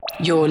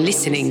You're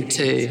listening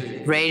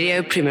to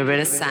Radio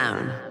Primavera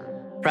Sound,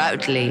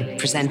 proudly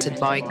presented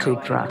by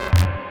Cupra.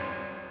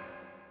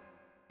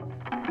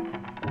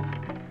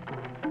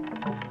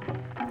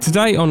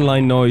 Today on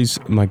Line Noise,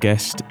 my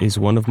guest is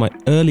one of my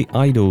early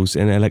idols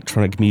in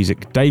electronic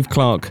music, Dave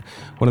Clarke,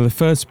 one of the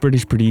first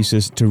British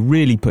producers to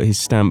really put his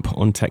stamp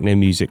on techno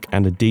music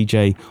and a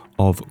DJ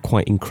of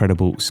quite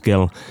incredible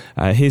skill.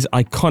 His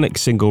iconic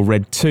single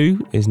Red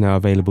 2 is now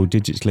available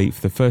digitally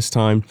for the first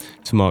time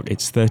to mark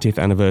its 30th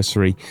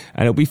anniversary,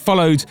 and it'll be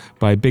followed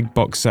by a big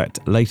box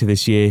set later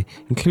this year,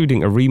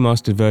 including a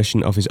remastered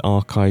version of his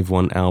Archive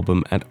 1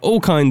 album and all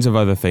kinds of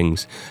other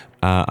things.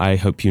 I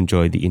hope you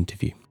enjoy the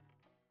interview.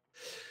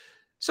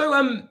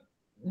 So,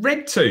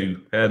 Red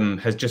 2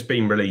 has just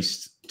been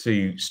released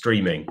to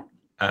streaming,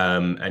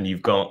 and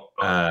you've got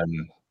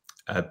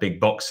a big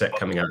box set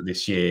coming out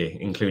this year,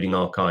 including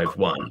Archive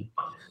 1.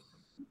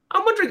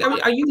 I'm wondering,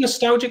 are you a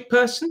nostalgic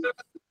person?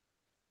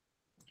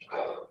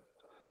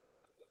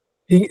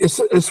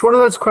 It's one of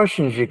those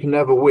questions you can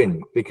never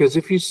win, because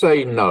if you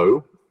say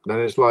no, then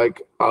it's like,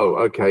 oh,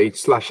 okay,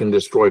 slash and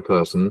destroy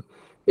person.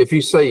 If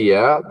you say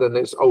yeah, then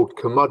it's old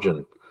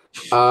curmudgeon.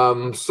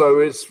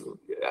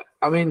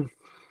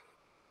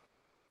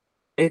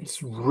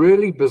 It's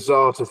really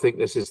bizarre to think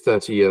this is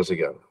 30 years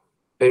ago.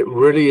 It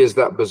really is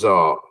that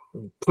bizarre.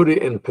 Put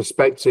it in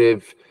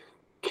perspective,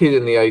 kid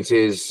in the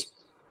 80s,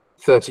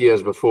 30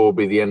 years before would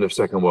be the end of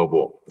Second World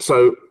War.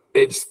 So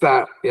it's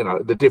that,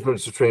 the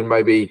difference between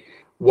maybe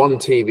one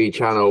TV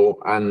channel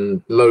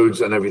and loads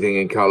and everything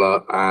in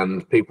color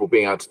and people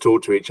being able to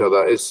talk to each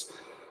other is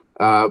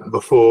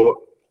before.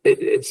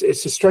 It's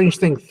a strange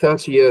thing.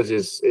 30 years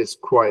is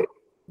quite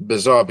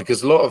bizarre,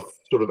 because a lot of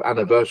sort of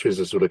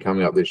anniversaries are sort of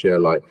coming up this year,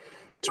 like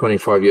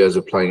 25 years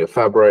of playing at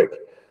Fabric,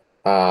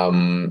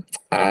 and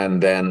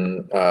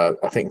then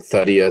I think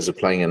 30 years of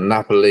playing in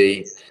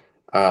Napoli.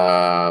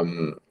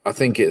 I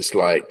think it's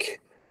like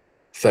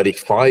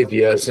 35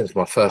 years since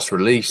my first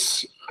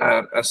release.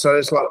 So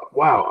it's like,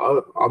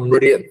 wow, I'm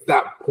really at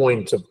that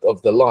point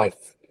of the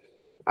life.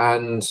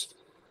 And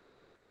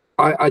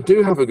I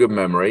do have a good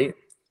memory.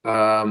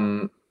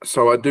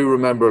 So I do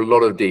remember a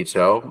lot of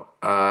detail.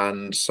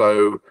 And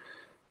so,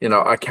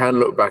 I can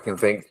look back and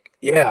think,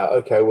 yeah,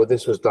 okay, well,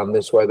 this was done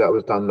this way, that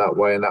was done that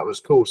way, and that was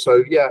cool.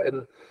 So yeah,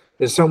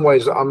 in some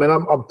ways, I'm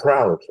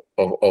proud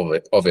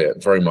of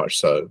it very much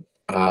so.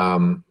 But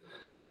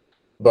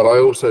I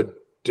also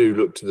do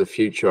look to the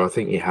future. I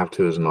think you have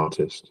to as an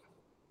artist.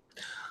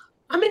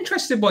 I'm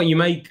interested what you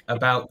make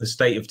about the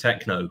state of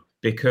techno,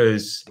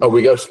 because... Oh,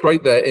 we go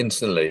straight there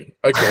instantly.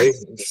 Okay.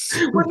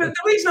 Well, the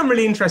reason I'm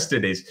really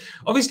interested is,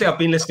 obviously, I've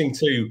been listening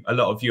to a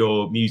lot of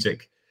your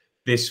music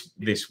this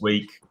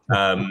week,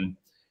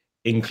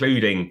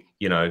 including,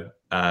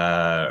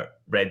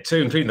 Red 2,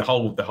 including the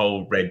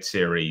whole Red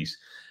series,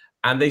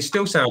 and they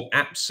still sound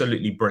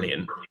absolutely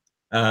brilliant,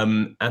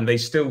 and they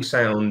still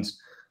sound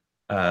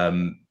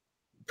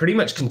pretty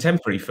much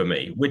contemporary for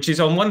me, which is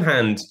on one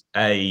hand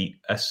a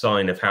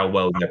sign of how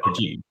well they're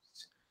produced,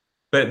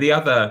 but the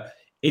other,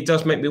 it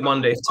does make me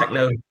wonder if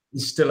techno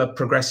is still a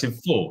progressive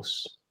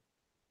force.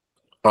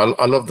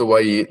 I love the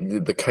way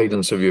the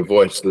cadence of your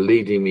voice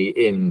leading me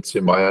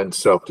into my own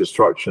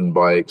self-destruction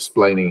by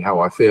explaining how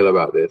I feel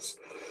about this.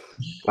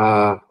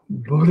 Yeah,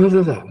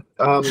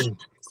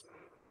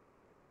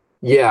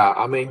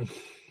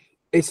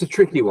 it's a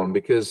tricky one,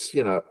 because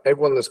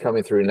everyone that's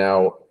coming through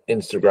now,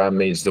 Instagram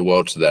means the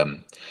world to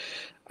them,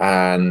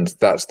 and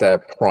that's their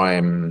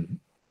prime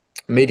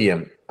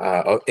medium,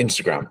 of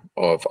Instagram,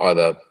 of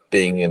either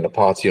being in the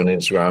party on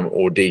Instagram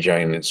or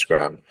DJing on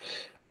Instagram.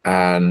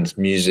 And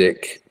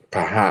music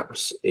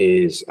perhaps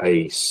is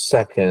a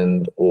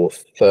second or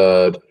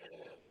third,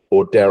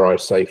 or dare I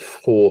say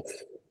fourth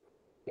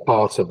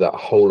part of that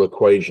whole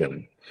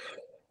equation.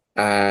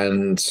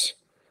 But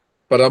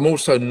I'm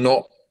also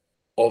not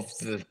of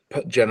the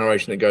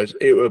generation that goes,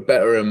 it were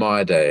better in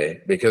my day,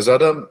 because I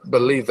don't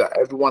believe that.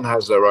 Everyone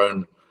has their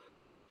own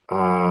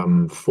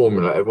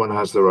formula, everyone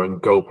has their own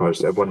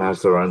goalpost, everyone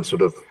has their own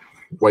sort of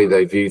way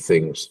they view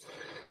things.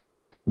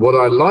 What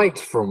I liked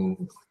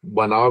from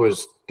when I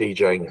was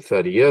DJing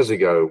 30 years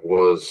ago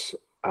was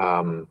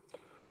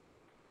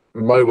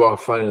mobile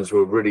phones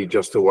were really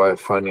just a way of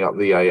phoning up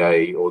the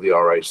AA or the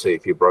RAC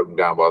if you're broken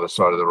down by the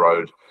side of the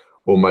road,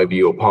 or maybe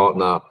your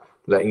partner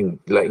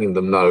letting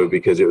them know,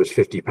 because it was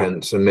 50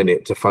 pence a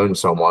minute to phone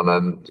someone.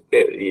 And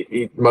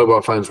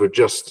mobile phones were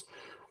just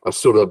a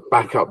sort of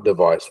backup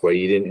device where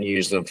you didn't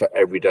use them for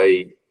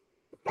everyday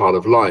part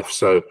of life.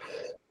 So,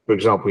 for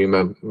example,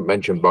 you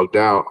mentioned Bugged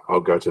Out. I'll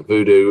go to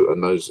Voodoo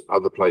and those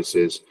other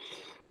places.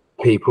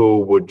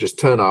 People would just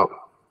turn up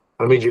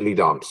and immediately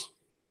dance,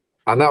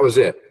 and that was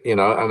it, and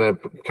then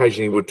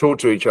occasionally would talk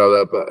to each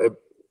other, but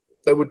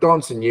they would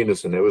dance in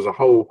unison. It was a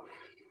whole,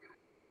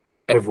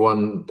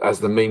 everyone,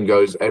 as the meme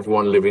goes,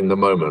 everyone living the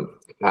moment,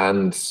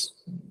 and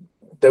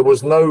there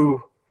was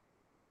no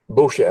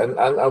bullshit.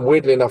 And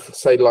weirdly enough,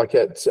 say like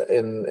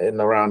in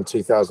around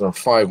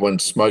 2005, when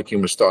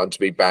smoking was starting to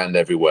be banned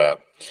everywhere,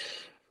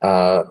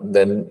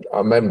 then I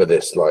remember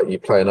this, like you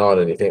play an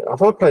island and you think,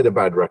 have I played a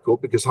bad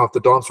record? Because half the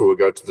dance floor would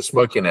go to the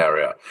smoking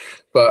area.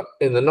 But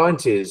in the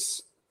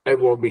 90s,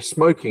 everyone would be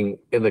smoking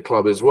in the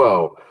club as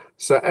well.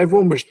 So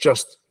everyone was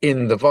just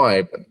in the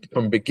vibe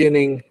from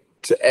beginning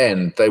to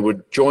end. They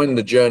would join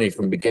the journey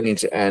from beginning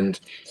to end.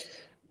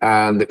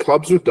 And the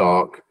clubs were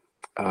dark.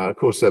 Of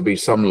course, there'd be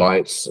some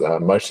lights,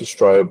 mostly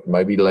strobe,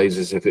 maybe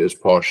lasers if it was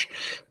posh,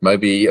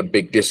 maybe a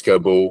big disco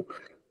ball.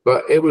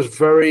 But it was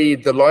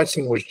the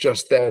lighting was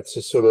just there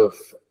to sort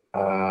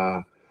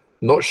of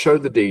not show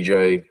the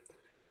DJ,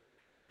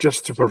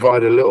 just to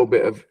provide a little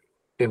bit of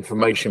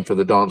information for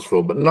the dance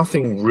floor, but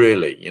nothing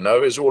really,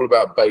 it's all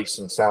about bass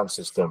and sound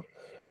system.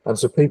 And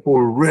so people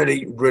were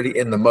really, really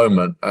in the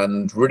moment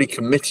and really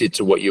committed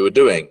to what you were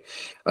doing.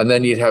 And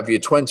then you'd have your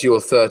 20 or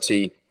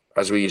 30,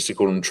 as we used to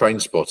call them, train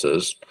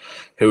spotters,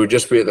 who would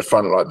just be at the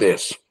front like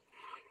this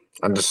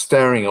and just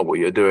staring at what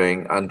you're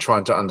doing and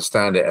trying to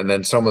understand it. And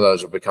then some of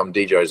those will become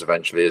DJs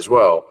eventually as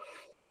well.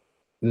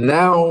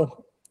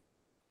 Now,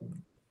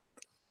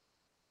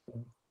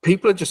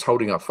 people are just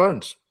holding up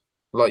phones.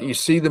 Like you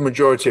see the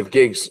majority of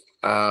gigs,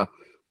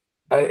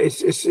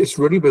 it's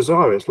really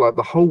bizarre. It's like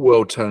the whole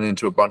world turned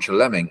into a bunch of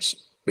lemmings,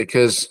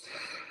 because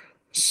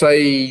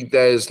say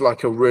there's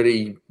like a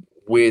really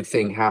weird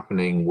thing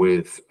happening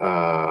with,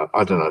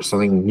 I don't know,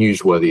 something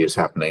newsworthy is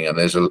happening and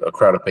there's a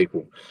crowd of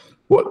people.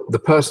 What the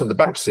person at the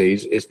back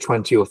sees is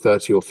 20 or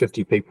 30 or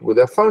 50 people with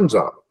their phones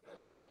up.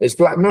 It's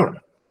Black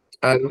Mirror.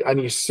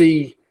 And you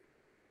see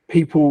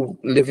people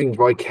living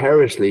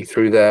vicariously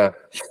through their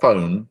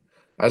phone,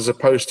 as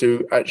opposed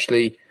to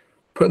actually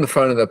putting the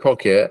phone in their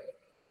pocket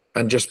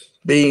and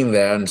just being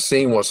there and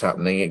seeing what's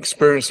happening,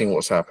 experiencing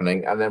what's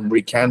happening, and then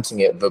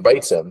recanting it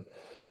verbatim,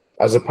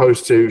 as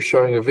opposed to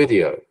showing a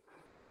video.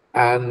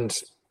 And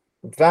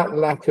that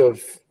lack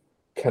of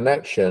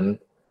connection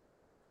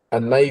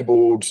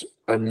enabled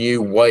a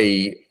new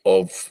way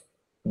of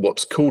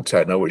what's called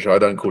techno, which I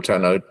don't call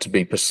techno, to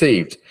be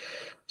perceived.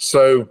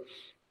 So,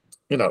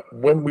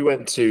 when we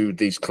went to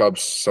these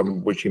clubs,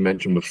 some which you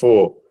mentioned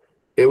before,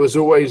 it was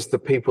always the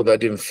people that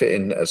didn't fit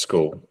in at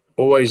school,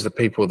 always the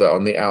people that are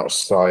on the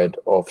outside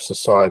of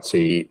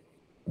society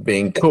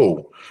being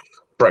cool,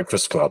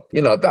 Breakfast Club,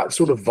 that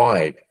sort of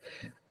vibe.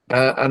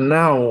 And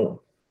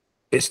now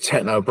it's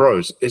techno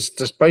bros. It's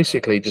just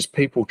basically just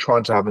people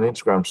trying to have an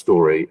Instagram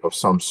story of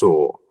some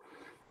sort.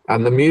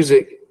 And the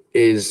music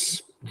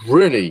is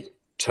really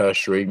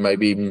tertiary,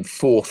 maybe even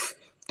fourth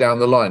down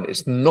the line.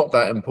 It's not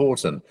that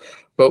important,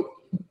 but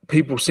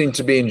people seem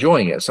to be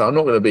enjoying it. So I'm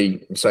not going to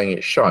be saying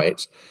it's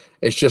shite.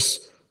 It's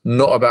just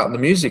not about the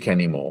music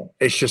anymore.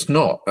 It's just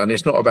not. And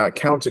it's not about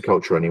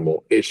counterculture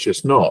anymore. It's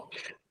just not.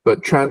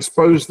 But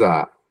transpose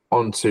that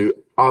onto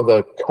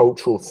other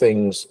cultural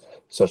things,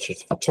 such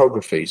as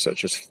photography,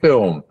 such as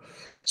film,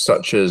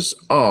 such as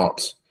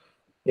art,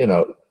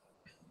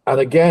 and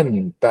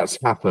again,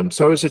 that's happened.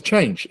 So it's a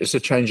change. It's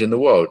a change in the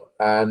world.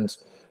 And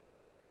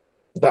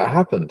that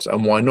happens.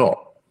 And why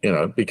not?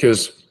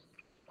 Because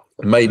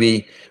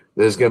maybe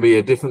there's going to be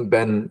a different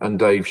Ben and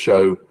Dave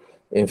show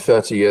in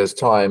 30 years'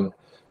 time.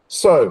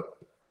 So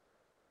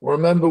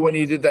remember when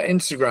you did that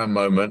Instagram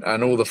moment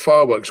and all the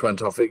fireworks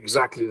went off at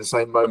exactly the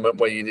same moment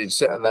where you did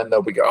sit, and then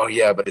they'll be go, oh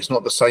yeah, but it's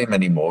not the same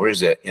anymore,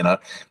 is it?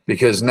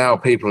 Because now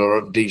people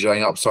are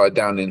DJing upside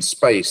down in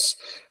space,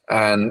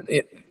 and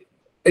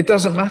it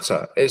doesn't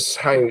matter. It's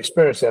how you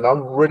experience it. And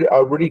I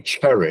really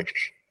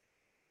cherish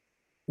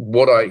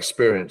what I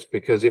experienced,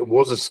 because it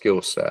was a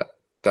skill set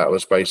that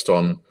was based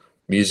on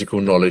musical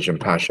knowledge and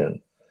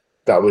passion,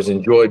 that was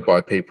enjoyed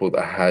by people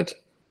that had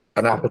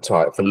an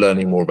appetite for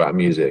learning more about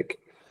music.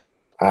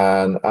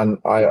 And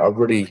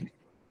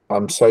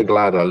I'm so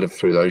glad I lived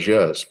through those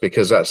years,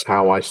 because that's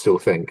how I still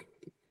think.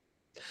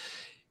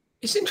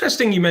 It's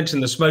interesting you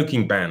mentioned the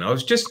smoking ban. I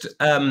was just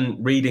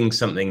reading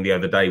something the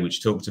other day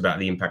which talked about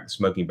the impact the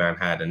smoking ban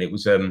had, and it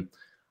was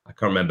I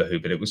can't remember who,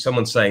 but it was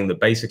someone saying that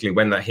basically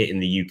when that hit in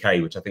the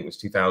UK, which I think was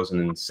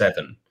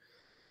 2007,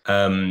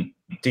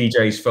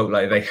 DJs felt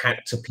like they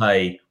had to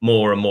play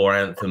more and more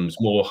anthems,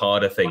 more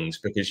harder things,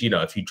 because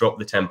if you drop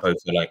the tempo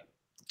for like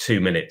 2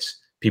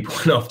 minutes, people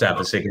went off to have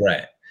a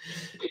cigarette.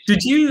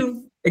 Did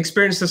you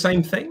experience the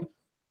same thing?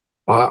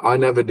 I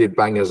never did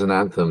bangers and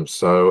anthems,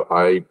 so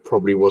I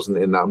probably wasn't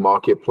in that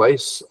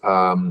marketplace.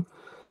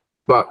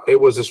 But it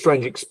was a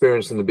strange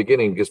experience in the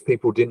beginning because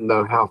people didn't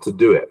know how to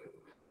do it.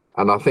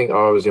 And I think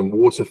I was in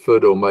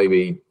Waterford or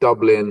maybe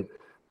Dublin,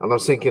 and I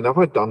was thinking, have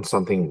I done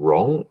something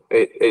wrong?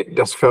 It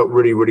just felt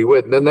really, really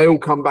weird. And then they all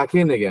come back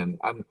in again.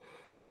 And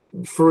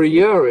for a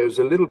year, it was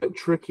a little bit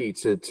tricky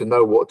to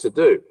know what to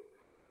do,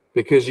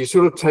 because you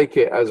sort of take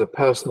it as a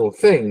personal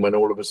thing when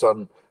all of a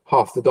sudden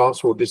half the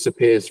dance floor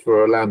disappears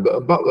for a Lambert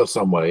and Butler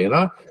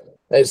somewhere,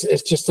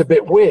 It's just a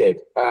bit weird.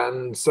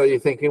 And so you're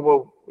thinking,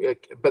 well,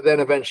 but then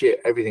eventually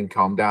everything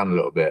calmed down a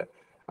little bit,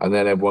 and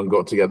then everyone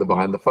got together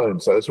behind the phone.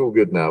 So it's all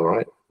good now,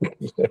 right?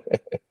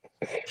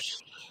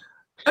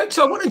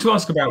 So I wanted to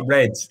ask about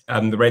Red,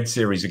 the Red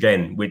series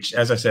again, which,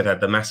 as I said,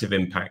 had the massive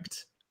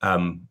impact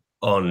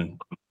on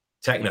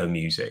techno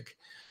music.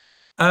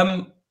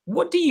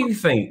 What do you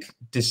think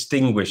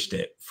distinguished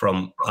it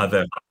from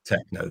other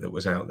techno that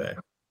was out there,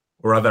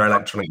 or other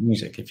electronic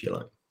music, if you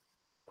like?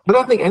 I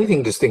don't think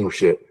anything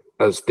distinguished it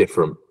as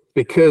different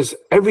because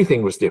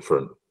everything was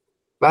different.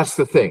 That's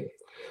the thing.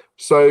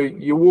 So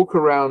you walk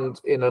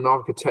around in an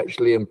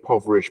architecturally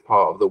impoverished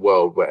part of the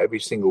world where every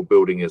single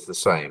building is the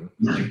same,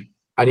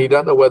 and you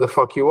don't know where the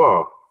fuck you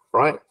are,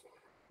 right?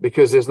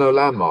 Because there's no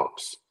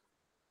landmarks.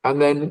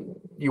 And then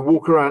you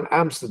walk around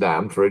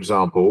Amsterdam, for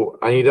example,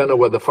 and you don't know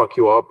where the fuck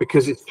you are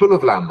because it's full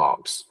of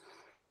landmarks.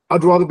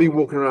 I'd rather be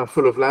walking around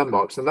full of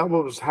landmarks, and that's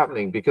what was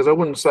happening, because I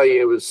wouldn't say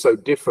it was so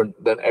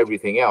different than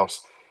everything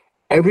else.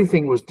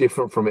 Everything was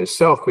different from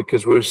itself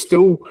because we were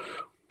still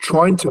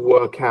trying to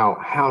work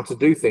out how to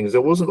do things.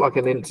 There wasn't like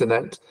an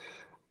internet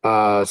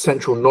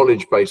central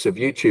knowledge base of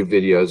YouTube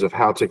videos of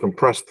how to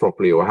compress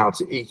properly or how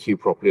to EQ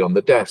properly on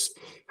the desk,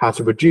 how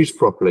to produce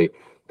properly.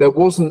 There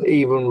wasn't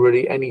even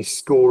really any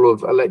school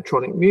of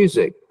electronic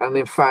music. And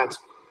in fact,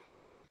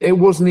 it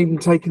wasn't even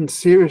taken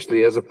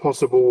seriously as a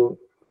possible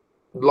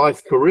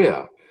life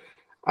career.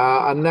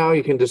 And now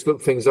you can just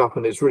look things up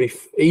and it's really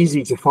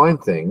easy to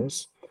find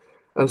things.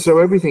 And so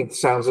everything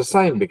sounds the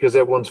same because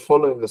everyone's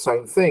following the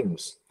same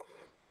things.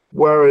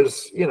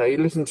 Whereas, you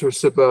listen to a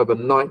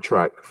Suburban Night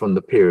track from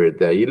the period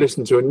there, you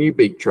listen to a New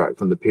Beat track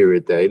from the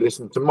period there, you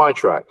listen to my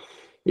track,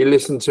 you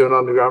listen to an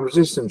Underground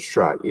Resistance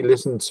track, you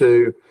listen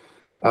to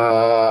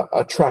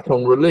a track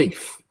on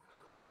Relief,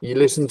 you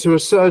listen to a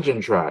Surgeon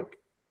track.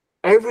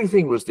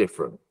 Everything was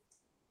different.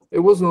 It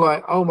wasn't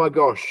like, oh my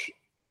gosh,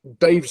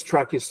 Dave's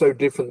track is so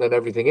different than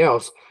everything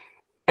else.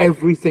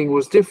 Everything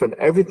was different.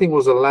 Everything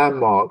was a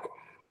landmark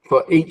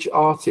for each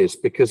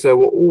artist because they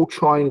were all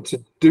trying to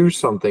do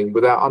something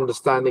without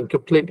understanding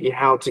completely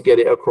how to get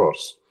it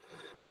across.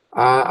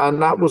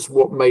 And that was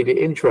what made it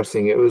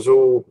interesting. It was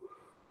all,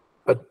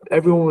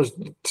 everyone was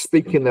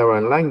speaking their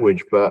own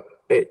language, but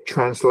it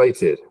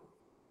translated.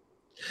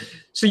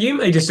 So you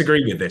may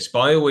disagree with this, but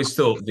I always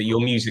thought that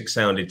your music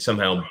sounded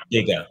somehow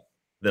bigger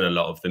than a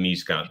lot of the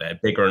music out there,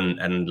 bigger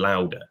and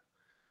louder.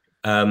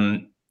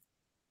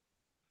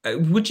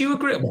 Would you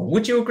agree?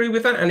 Would you agree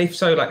with that? And if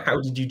so, like, how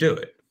did you do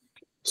it?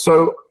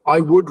 So I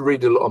would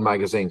read a lot of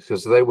magazines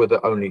because they were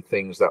the only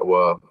things that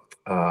were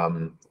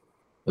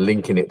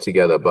linking it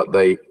together, but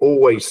they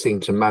always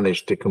seemed to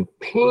manage to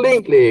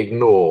completely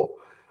ignore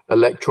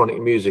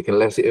electronic music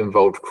unless it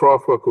involved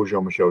Kraftwerk or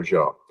Jean-Michel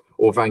Jarre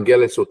or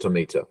Vangelis or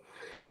Tomita.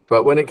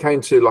 But when it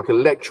came to like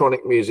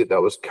electronic music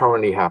that was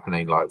currently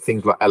happening, like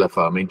things like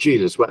LFO, I mean,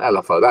 Jesus, when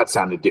LFO, that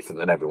sounded different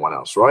than everyone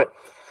else, right?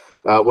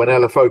 When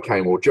LFO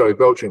came or Joey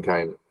Beltran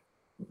came,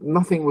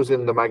 nothing was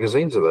in the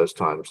magazines of those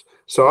times.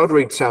 So I'd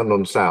read Sound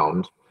on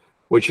Sound,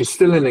 which is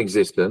still in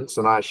existence,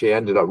 and I actually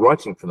ended up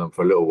writing for them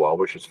for a little while,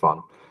 which was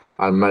fun.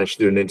 I managed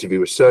to do an interview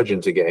with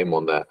Surgeon to get him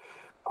on there.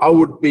 I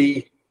would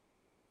be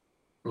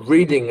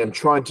reading and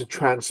trying to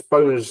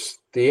transpose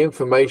the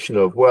information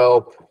of,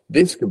 well,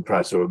 this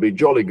compressor would be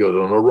jolly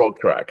good on a rock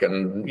track,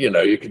 and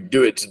you could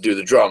do it to do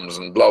the drums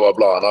and blah blah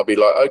blah. And I'd be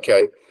like,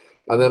 okay.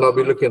 And then I'll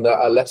be looking at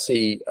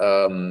Alessi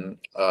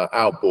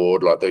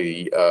outboard, like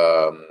the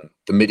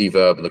MIDI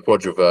verb and the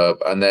quadriverb.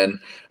 And then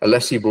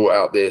Alessi brought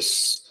out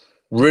this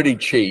really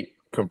cheap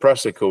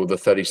compressor called the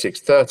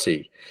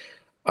 3630.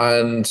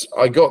 And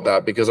I got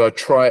that because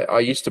I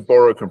used to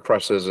borrow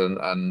compressors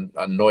and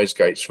noise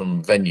gates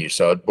from venues.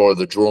 So I'd borrow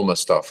the Drama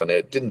stuff and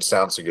it didn't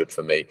sound so good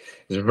for me.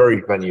 It's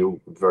very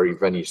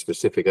venue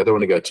specific. I don't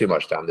want to go too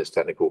much down this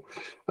technical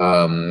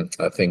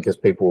thing because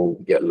people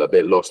get a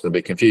bit lost and a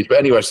bit confused. But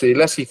anyway, so the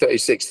Alessi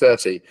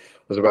 3630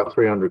 was about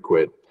 300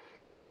 quid.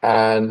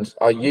 And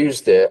I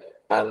used it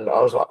and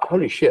I was like,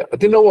 holy shit. I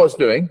didn't know what I was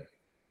doing.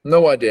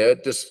 No idea.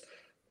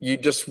 You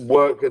just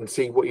work and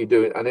see what you're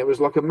doing. And it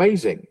was like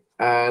amazing.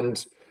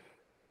 And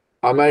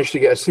I managed to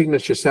get a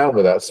signature sound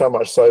with that, so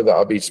much so that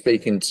I'll be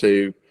speaking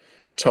to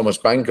Thomas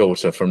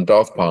Bangalter from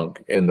Daft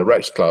Punk in the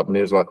Rex Club, and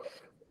he was like,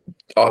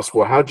 asked,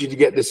 well, how did you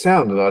get this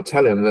sound? And I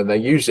tell him, and then they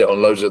use it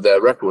on loads of their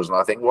records. And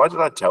I think, why did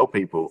I tell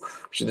people? I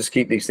should just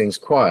keep these things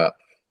quiet.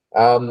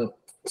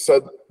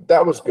 So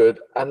that was good.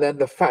 And then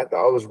the fact that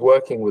I was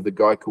working with a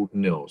guy called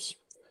Nils,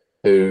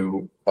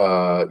 who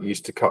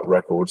used to cut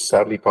records,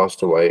 sadly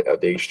passed away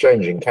at the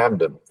Exchange in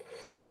Camden.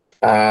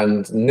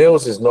 And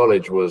Nils's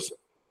knowledge was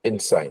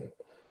insane.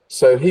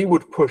 So he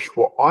would push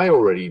what I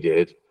already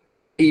did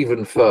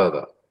even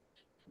further.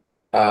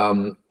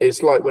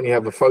 It's like when you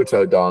have a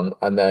photo done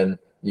and then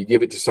you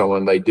give it to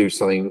someone, they do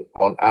something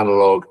on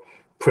analog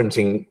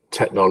printing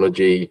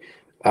technology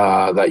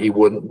that you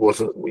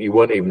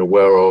weren't even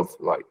aware of,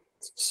 like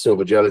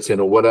silver gelatin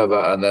or whatever,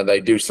 and then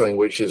they do something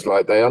which is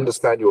like they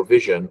understand your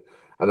vision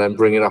and then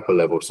bring it up a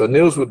level. So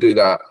Nils would do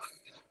that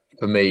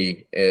for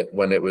me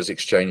when it was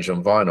exchanged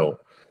on vinyl.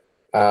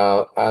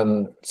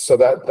 And so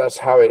that's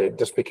how it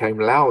just became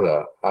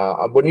louder.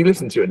 When you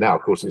listen to it now,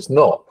 of course, it's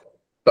not.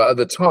 But at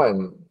the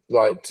time,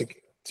 like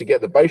to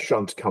get the bass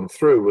drum to come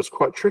through was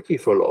quite tricky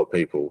for a lot of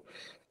people.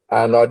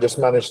 And I just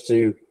managed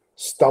to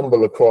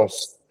stumble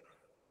across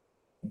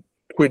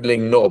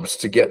twiddling knobs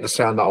to get the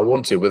sound that I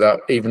wanted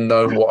without even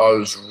knowing what I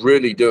was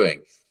really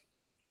doing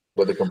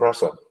with the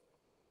compressor.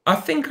 I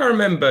think I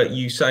remember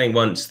you saying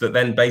once that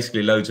then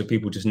basically loads of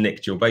people just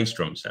nicked your bass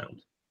drum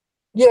sound.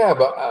 Yeah,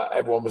 but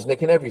everyone was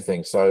nicking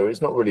everything, so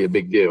it's not really a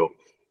big deal.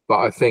 But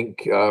I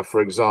think,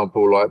 for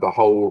example, like the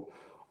whole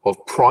of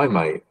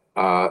Primate,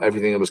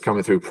 everything that was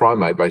coming through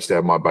Primate basically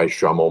had my bass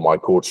drum or my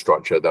chord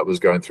structure that was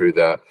going through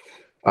there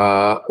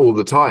all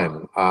the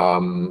time.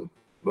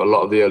 A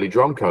lot of the early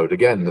drum code,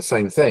 again, the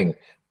same thing.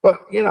 But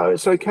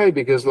it's okay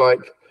because like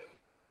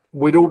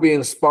we'd all be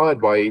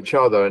inspired by each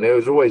other, and it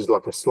was always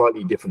like a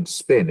slightly different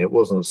spin. It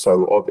wasn't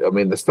so obvious. I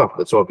mean, the stuff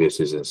that's obvious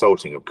is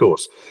insulting, of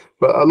course,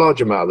 but a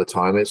large amount of the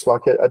time, it's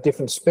like a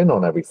different spin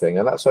on everything,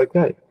 and that's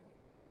okay.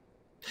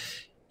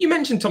 You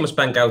mentioned Thomas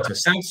Bangalter.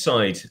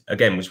 Southside,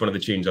 again, was one of the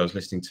tunes I was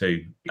listening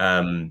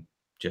to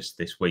just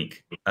this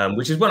week,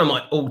 which is one of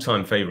my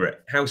all-time favourite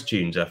house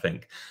tunes, I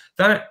think.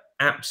 That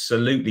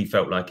absolutely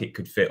felt like it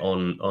could fit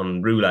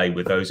on Roulette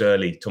with those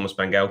early Thomas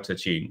Bangalter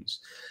tunes.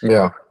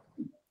 Yeah.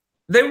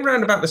 They were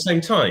around about the same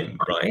time,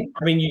 right?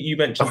 I mean, you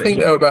mentioned. I think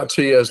they were about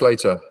 2 years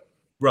later.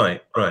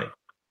 Right.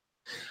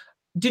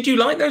 Did you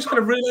like those kind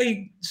of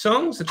Roulette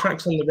songs, the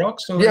tracks on the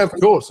rocks? Yeah, of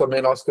course. I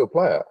mean, I still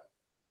play it.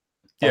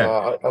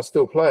 Yeah, I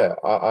still play it.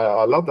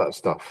 I love that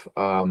stuff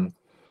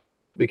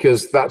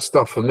because that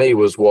stuff for me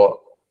was what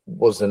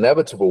was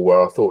inevitable.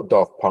 Where I thought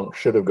Daft Punk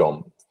should have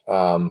gone.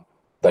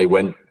 They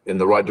went in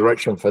the right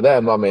direction for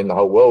them. I mean, the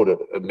whole world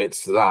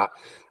admits to that.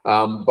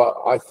 But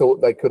I thought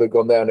they could have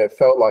gone there, and it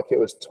felt like it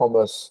was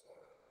Thomas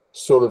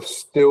sort of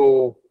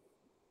still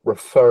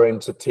referring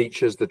to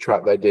Teachers, the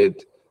track they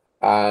did,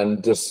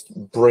 and just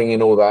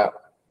bringing all that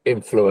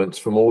influence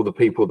from all the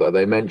people that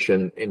they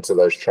mentioned into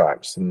those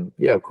tracks. And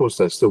yeah, of course,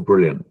 they're still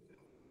brilliant.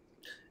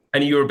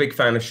 And you're a big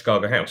fan of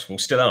Chicago House? Well,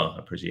 still are,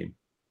 I presume.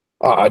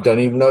 I don't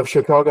even know if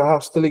Chicago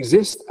House still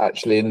exists,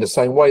 actually, in the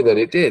same way that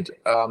it did.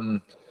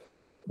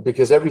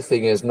 Because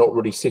everything is not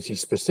really city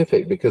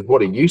specific, because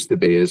what it used to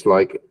be is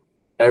like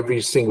every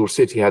single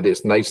city had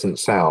its nascent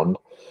sound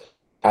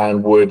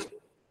and would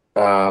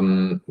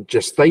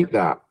gestate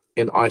that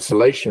in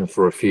isolation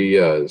for a few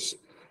years,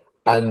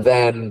 and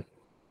then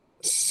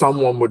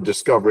someone would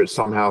discover it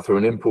somehow through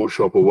an import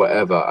shop or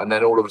whatever, and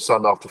then all of a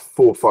sudden after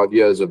 4 or 5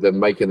 years of them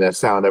making their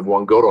sound,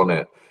 everyone got on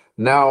it.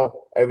 Now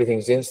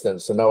everything's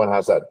instant, so no one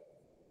has that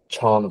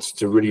chance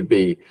to really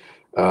be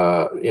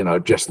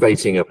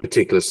gestating a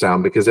particular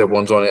sound because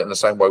everyone's on it in the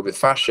same way with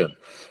fashion.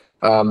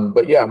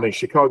 But yeah, I mean,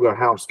 Chicago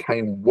House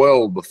came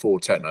well before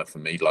techno for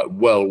me, like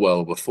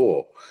well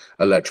before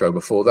electro,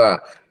 before that.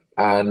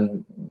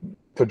 And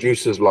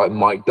producers like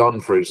Mike Dunn,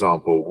 for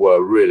example,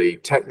 were really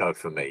techno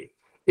for me,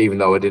 even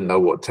though I didn't know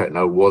what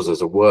techno was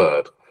as a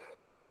word.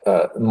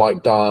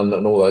 Mike Dunn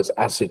and all those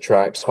acid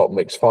tracks, Hot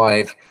Mix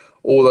 5,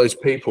 all those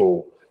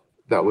people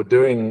that were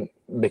doing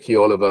Mickey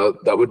Oliver,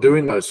 that were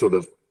doing those sort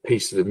of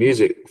pieces of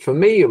music. For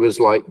me, it was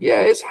like,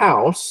 yeah, it's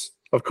house.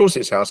 Of course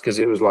it's house because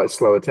it was like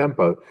slower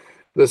tempo. At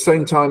the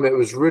same time, it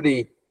was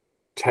really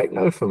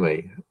techno for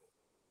me.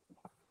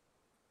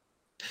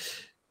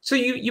 So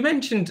you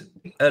mentioned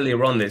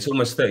earlier on that it's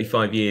almost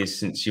 35 years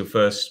since your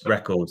first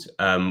record,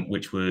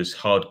 which was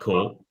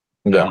Hardcore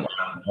on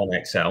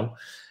XL.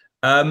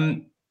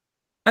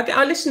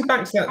 I listened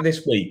back to that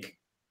this week.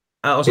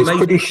 I was amazed.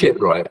 Pretty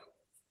shit, right?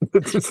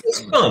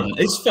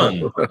 It's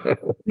fun. I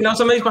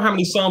was amazed by how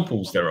many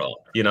samples there are.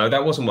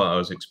 That wasn't what I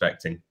was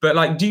expecting. But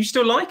like, do you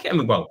still like it? I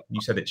mean, well,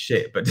 you said it's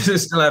shit, but does it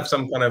still have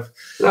some kind of?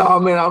 No, I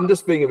mean, I'm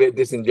just being a bit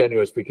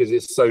disingenuous because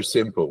it's so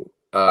simple.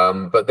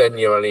 But then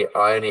I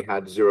only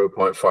had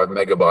 0.5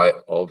 megabyte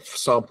of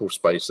sample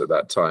space at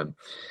that time.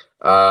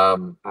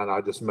 And I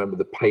just remember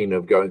the pain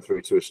of going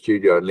through to a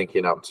studio and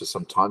linking up to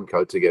some time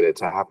code to get it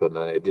to happen,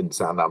 and it didn't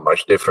sound that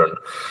much different.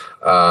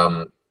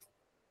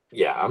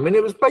 Yeah, I mean,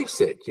 it was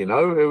basic, it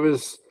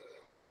was,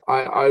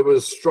 I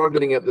was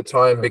struggling at the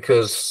time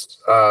because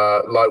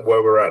like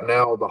where we're at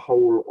now, the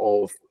whole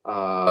of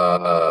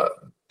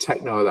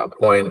techno at that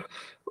point,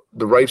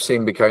 the rave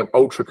scene became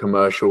ultra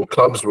commercial.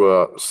 Clubs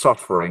were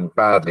suffering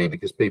badly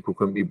because people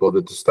couldn't be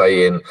bothered to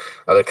stay in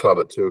at a club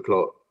at 2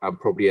 o'clock and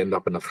probably end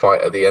up in a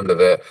fight at the end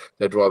of it.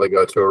 They'd rather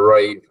go to a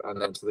rave, and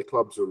then to the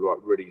clubs were like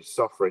really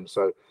suffering.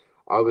 So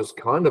I was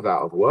kind of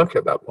out of work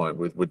at that point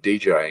with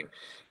DJing.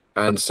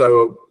 And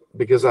so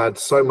because I had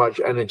so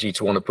much energy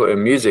to want to put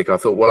in music, I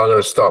thought, well, I'm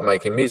going to start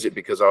making music,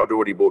 because I'd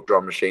already bought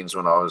drum machines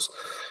when I was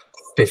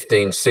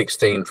 15,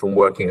 16 from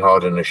working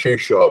hard in a shoe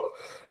shop.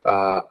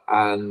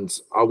 And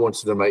I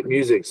wanted to make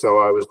music, so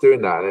I was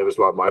doing that, and it was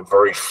like my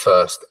very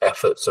first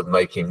efforts of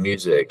making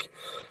music.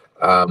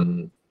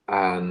 And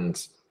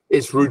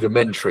it's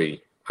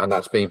rudimentary, and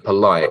that's being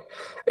polite.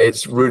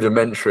 It's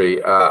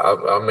rudimentary.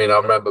 I mean, I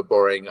remember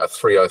borrowing a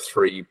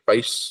 303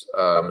 bass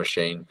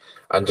machine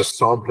and just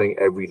sampling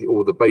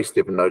all the bass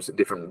different notes at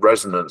different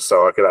resonance,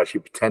 so I could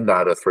actually pretend I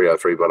had a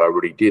 303, but I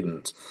really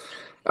didn't.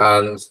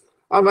 And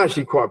I'm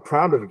actually quite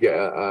proud of Get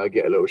a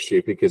Little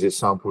Stupid, because it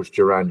samples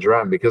Duran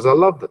Duran, because I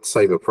love that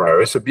Save a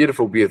Prayer. It's a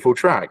beautiful, beautiful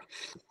track.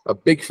 A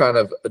big fan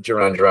of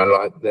Duran Duran.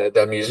 Like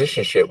their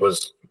musicianship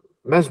was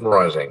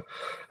mesmerizing.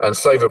 And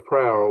Save a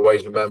Prayer, I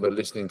always remember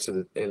listening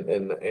to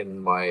in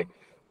my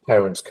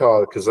parents'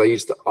 car because they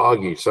used to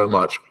argue so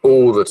much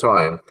all the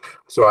time.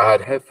 So I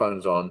had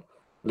headphones on,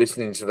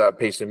 listening to that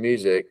piece of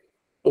music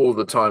all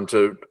the time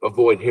to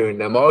avoid hearing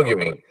them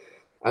arguing.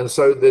 And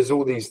so there's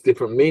all these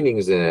different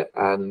meanings in it.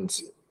 And,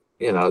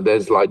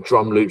 there's like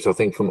drum loops, I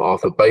think, from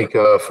Arthur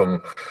Baker,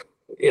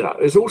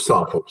 there's all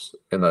samples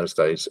in those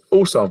days,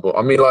 all sample.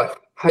 I mean, like,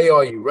 Hey,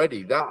 Are You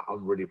Ready? That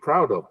I'm really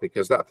proud of,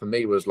 because that for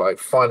me was like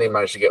finally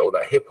managed to get all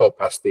that hip hop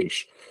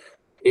pastiche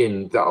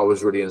in that I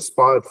was really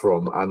inspired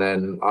from. And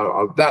then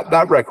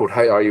that record,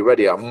 Hey, Are You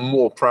Ready? I'm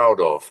more proud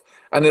of.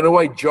 And in a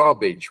way,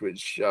 Garbage,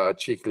 which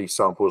cheekily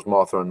samples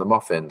Martha and the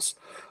Muffins,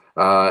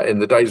 in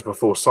the days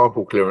before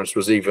sample clearance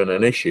was even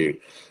an issue.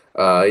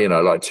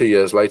 Like 2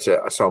 years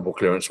later, a sample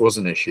clearance was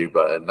an issue,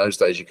 but in those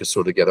days you could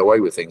sort of get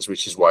away with things,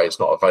 which is why it's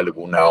not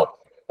available now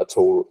at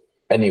all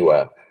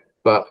anywhere.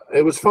 But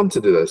it was fun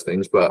to do those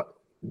things. But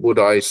would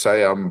I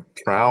say I'm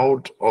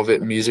proud of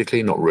it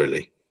musically? Not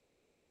really.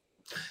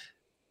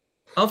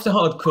 After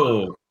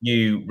hardcore,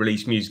 you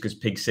released music as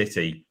Pig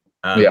City,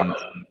 Yeah.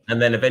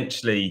 and then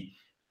eventually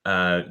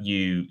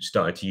you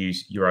started to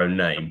use your own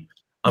name.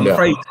 I'm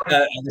afraid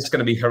it's going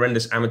to be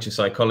horrendous amateur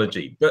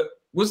psychology, but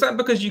was that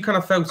because you kind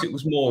of felt it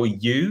was more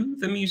you,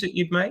 the music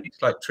you'd made,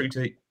 like true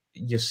to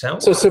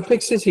yourself? So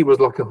Pig City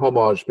was like a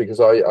homage, because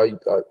I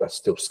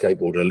still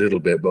skateboard a little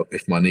bit, but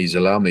if my knees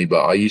allow me,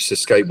 but I used to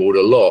skateboard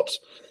a lot,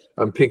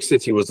 and Pig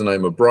City was the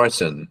name of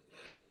Brighton,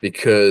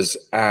 because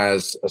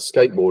as a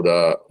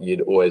skateboarder,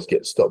 you'd always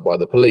get stopped by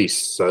the police.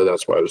 So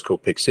that's why it was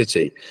called Pig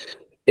City.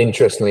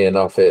 Interestingly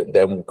enough, it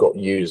then got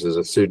used as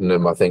a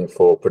pseudonym, I think,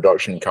 for a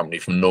production company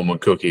from Norman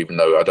Cook, even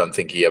though I don't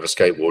think he ever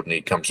skateboarded and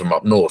he comes from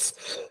up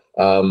north.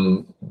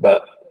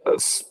 But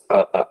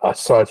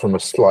aside from a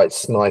slight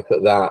snipe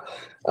at that,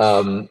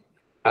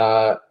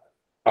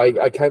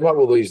 I came up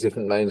with all these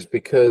different names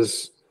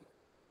because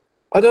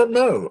I don't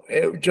know,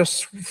 it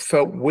just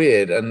felt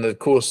weird. And of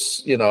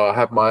course, I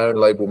have my own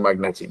label,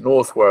 Magnetic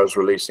North, where I was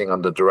releasing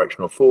under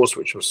Directional Force,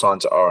 which was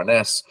signed to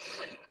RNS,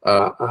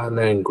 and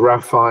then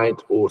Graphite,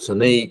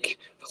 Autonique,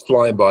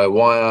 Fly By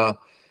Wire.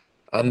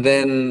 And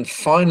then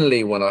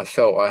finally, when I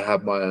felt I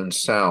had my own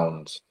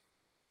sound,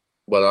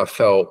 when I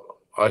felt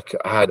I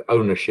had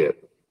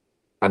ownership,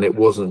 and it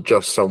wasn't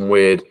just some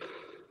weird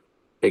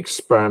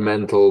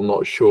experimental,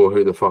 not sure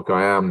who the fuck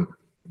I am,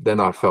 then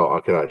I felt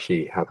I could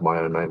actually have my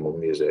own name on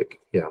music.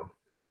 Yeah.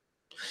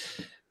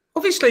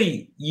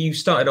 Obviously, you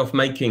started off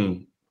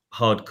making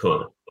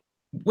hardcore.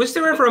 Was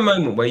there ever a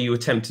moment where you were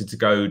tempted to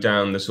go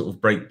down the sort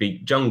of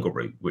breakbeat jungle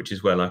route, which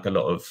is where like a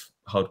lot of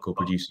hardcore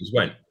producers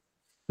went?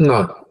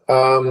 No,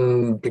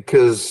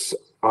 because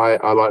I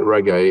like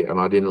reggae and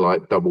I didn't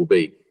like double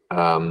beat.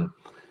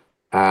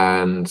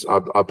 And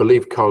I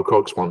believe Carl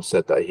Cox once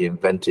said that he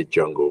invented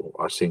jungle.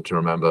 I seem to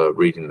remember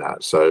reading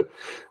that. So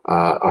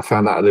I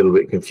found that a little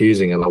bit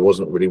confusing, and I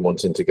wasn't really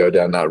wanting to go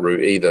down that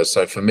route either.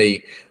 So for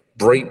me,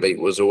 breakbeat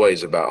was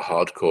always about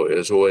hardcore. It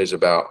was always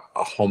about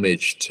a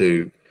homage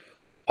to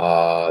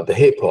the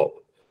hip hop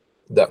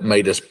that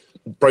made us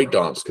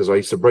breakdance, because I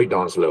used to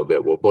breakdance a little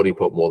bit, well, body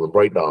pop more than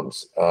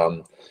breakdance.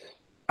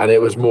 And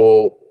it was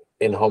more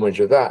in homage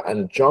of that.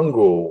 And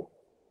jungle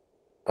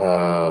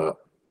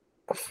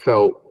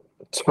felt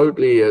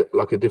totally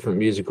like a different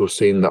musical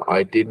scene that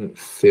I didn't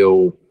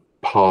feel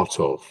part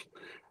of.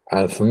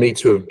 And for me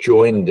to have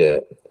joined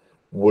it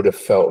would have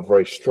felt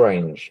very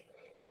strange.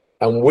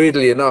 And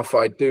weirdly enough,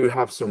 I do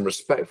have some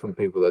respect from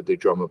people that do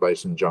drum and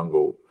bass and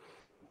jungle,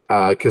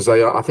 because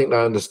I think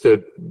they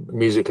understood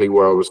musically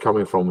where I was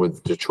coming from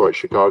with Detroit,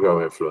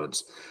 Chicago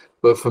influence.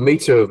 But for me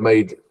to have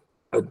made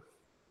a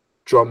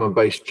drum and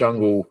bass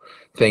jungle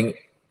thing,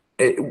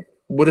 it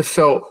would have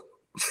felt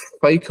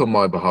fake on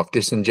my behalf,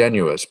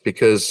 disingenuous,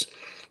 because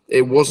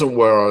it wasn't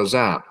where I was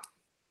at.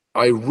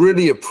 I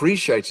really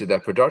appreciated their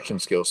production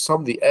skills.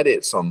 Some of the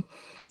edits on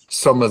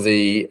some of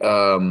the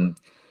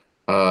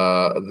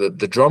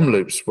drum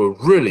loops were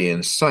really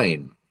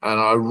insane, and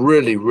I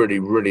really, really,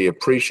 really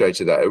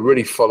appreciated that. It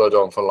really followed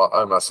on for like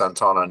Omar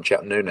Santana and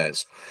Chet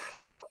Nunez,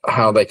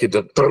 how they could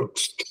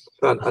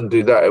and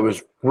do that. It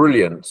was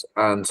brilliant.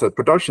 And so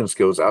production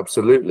skills,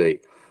 absolutely.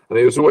 And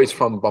it was always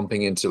fun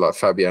bumping into like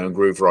Fabio and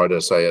Groove Rider,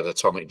 say at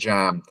Atomic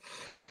Jam,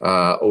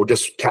 or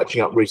just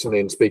catching up recently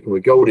and speaking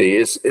with Goldie.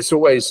 It's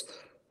always,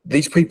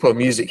 these people are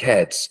music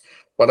heads.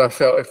 But I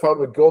felt if I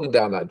would have gone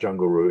down that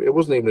jungle route, it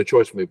wasn't even a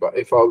choice for me, but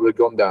if I would have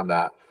gone down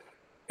that,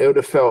 it would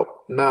have felt,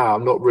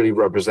 I'm not really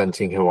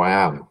representing who I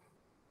am.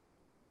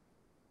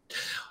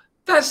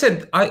 That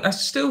said, I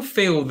still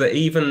feel that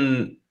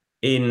even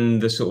in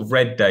the sort of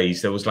Red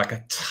days, there was like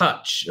a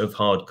touch of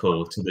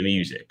hardcore to the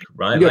music,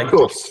 right? Yeah, like, of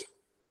course.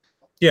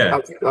 Yeah,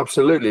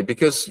 absolutely.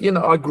 Because,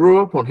 I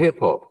grew up on hip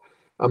hop,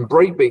 and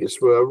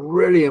breakbeats were a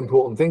really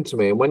important thing to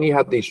me. And when you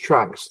had these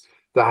tracks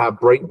that had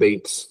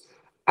breakbeats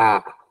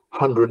at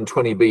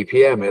 120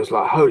 BPM, it was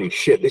like, holy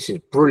shit, this is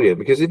brilliant,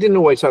 because it didn't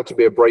always have to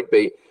be a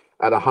breakbeat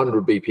at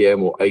 100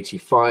 BPM or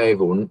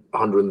 85 or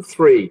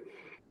 103.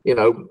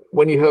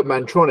 When you heard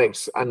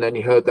Mantronics and then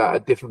you heard that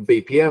at different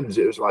BPMs,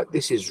 it was like,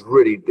 this is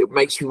really, it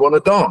makes me want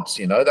to dance.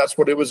 That's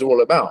what it was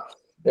all about.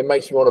 it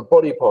makes me want to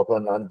body pop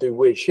and do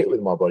weird shit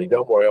with my body.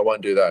 Don't worry, I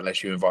won't do that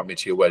unless you invite me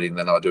to your wedding.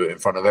 Then I'll do it in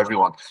front of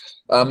everyone.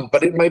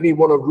 But it made me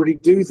want to really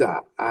do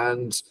that.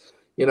 And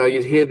you know,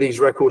 you'd hear these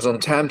records on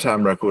Tam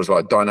Tam Records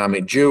like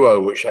Dynamic Duo,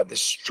 which had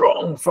this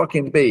strong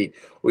fucking beat.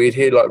 Or you'd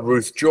hear like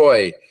Ruth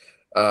Joy,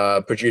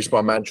 produced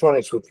by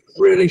Mantronics, with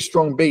really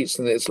strong beats.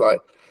 And it's like,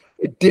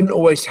 it didn't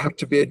always have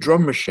to be a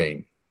drum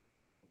machine.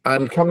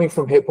 And coming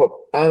from hip hop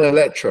and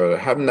electro,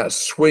 having that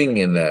swing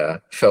in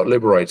there felt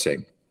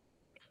liberating.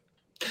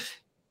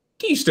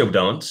 Do you still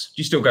dance?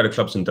 Do you still go to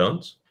clubs and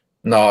dance?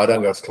 No, I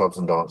don't go to clubs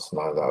and dance.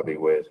 No, that would be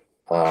weird.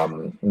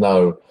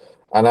 No.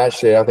 And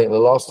actually, I think the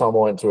last time I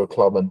went to a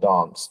club and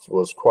danced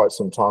was quite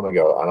some time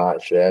ago. And I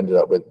actually ended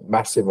up with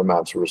massive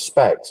amounts of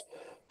respect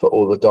for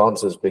all the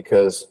dancers,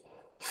 because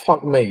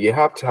fuck me, you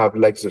have to have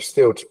legs of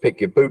steel to pick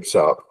your boots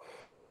up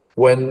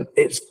when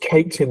it's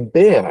caked in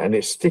beer and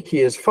it's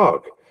sticky as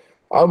fuck.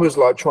 I was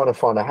like trying to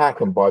find a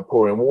hack and by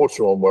pouring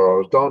water on where I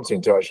was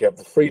dancing to actually have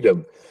the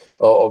freedom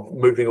of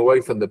moving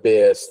away from the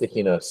beer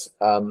stickiness.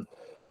 I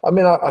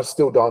mean, I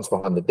still dance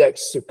behind the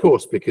decks, of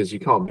course, because you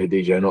can't be a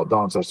DJ and not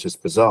dance. That's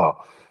just bizarre.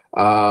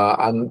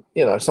 And,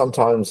 you know,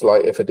 sometimes,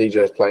 like, if a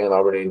DJ is playing and I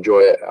really enjoy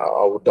it,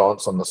 I will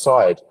dance on the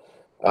side.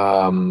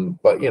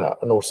 But, you know,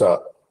 and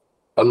also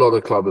a lot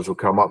of clubbers will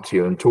come up to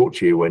you and talk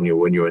to you when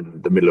you're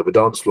in the middle of a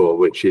dance floor,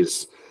 which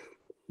is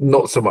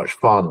not so much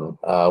fun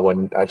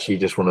when actually you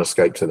just want to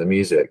escape to the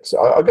music.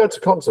 So I go to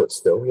concerts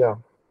still, yeah.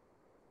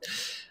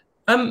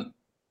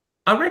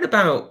 I read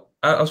about,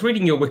 I was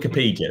reading your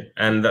Wikipedia,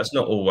 and that's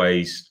not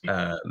always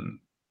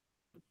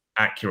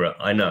accurate,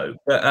 I know,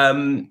 but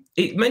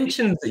it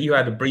mentioned that you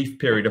had a brief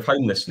period of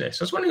homelessness.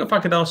 I was wondering if I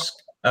could ask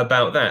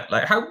about that.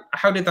 Like,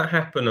 how did that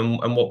happen,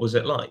 and what was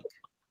it like?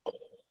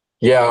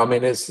 Yeah, I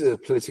mean, it's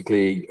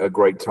politically a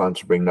great time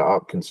to bring that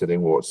up,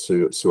 considering what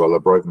Suella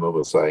Braverman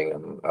was saying,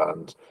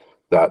 and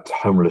that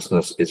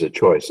homelessness is a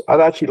choice.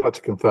 I'd actually like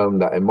to confirm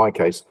that in my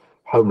case,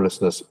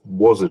 homelessness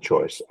was a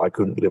choice. I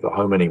couldn't live at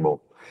home anymore,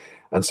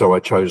 and so I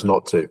chose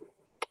not to.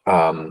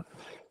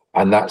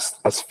 And that's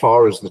as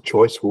far as the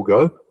choice will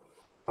go.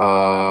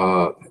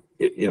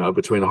 You know,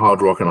 between a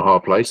hard rock and a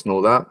hard place and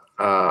all that.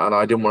 And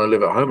I didn't want to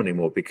live at home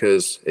anymore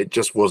because it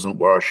just wasn't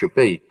where I should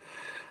be.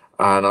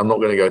 And I'm not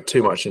going to go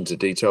too much into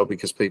detail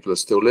because people are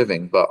still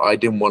living, but I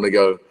didn't want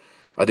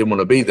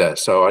to be there.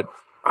 So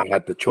I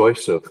had the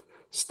choice of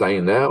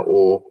staying there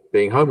or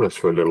being homeless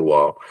for a little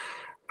while.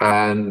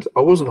 And I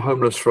wasn't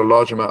homeless for a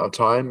large amount of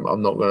time.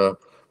 I'm not going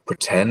to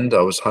pretend.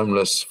 I was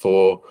homeless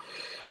for,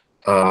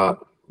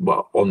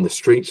 on the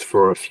streets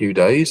for a few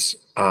days,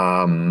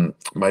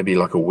 maybe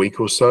like a week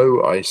or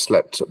so. I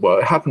slept, well,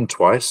 it happened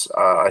twice.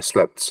 I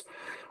slept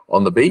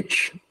on the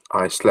beach.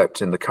 I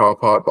slept in the car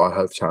park by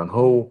Hove Town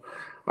Hall.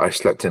 I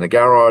slept in a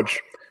garage.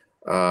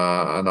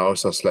 And I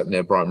also slept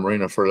near Brighton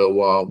Marina for a little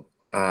while.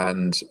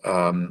 And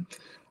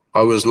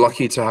I was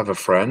lucky to have a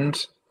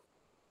friend.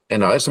 You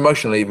know, it's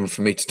emotional even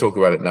for me to talk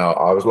about it now.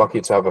 I was lucky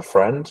to have a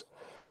friend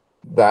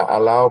that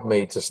allowed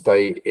me to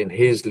stay in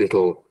his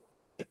little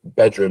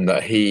bedroom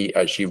that he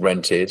actually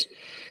rented,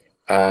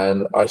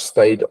 and I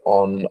stayed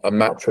on a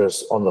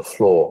mattress on the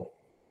floor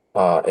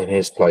in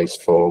his place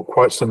for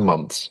quite some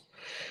months.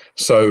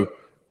 So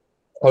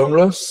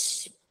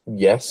homeless,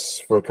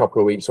 yes, for a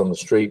couple of weeks on the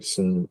streets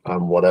and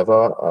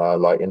whatever,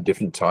 like in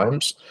different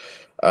times.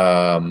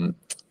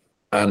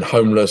 And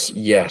homeless,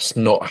 yes,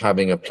 not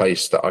having a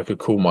place that I could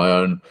call my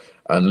own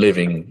and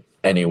living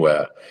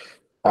anywhere.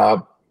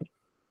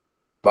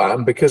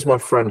 But because my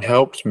friend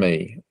helped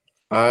me,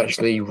 I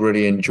actually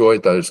really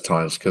enjoyed those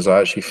times because I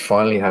actually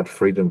finally had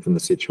freedom from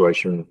the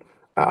situation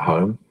at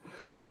home.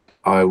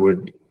 I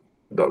would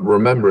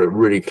remember it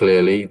really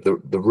clearly. The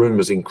room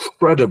was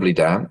incredibly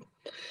damp.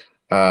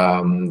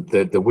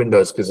 The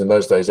windows, because in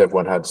those days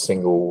everyone had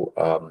single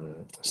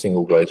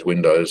glazed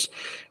windows,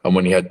 and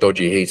when you had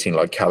dodgy heating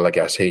like Cala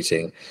gas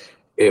heating,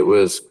 it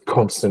was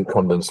constant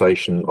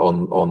condensation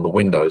on the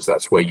windows.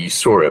 That's where you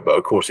saw it, but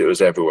of course it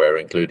was everywhere,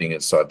 including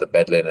inside the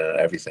bed linen and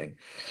everything.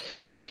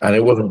 And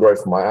it wasn't great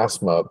for my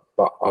asthma,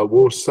 but I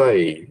will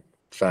say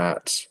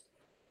that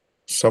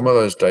some of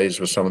those days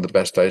were some of the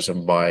best days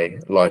of my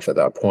life at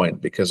that point,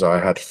 because I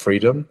had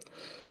freedom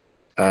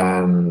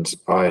and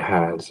I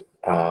had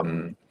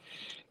a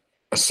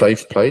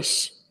safe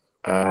place,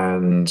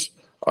 and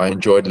I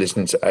enjoyed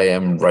listening to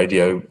AM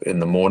radio in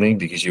the morning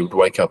because you would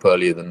wake up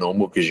earlier than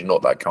normal because you're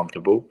not that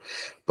comfortable.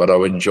 But I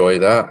would enjoy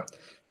that.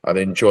 I'd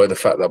enjoy the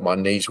fact that my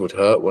knees would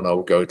hurt when I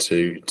would go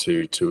to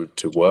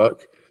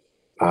work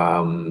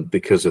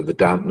because of the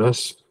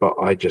dampness, but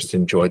I just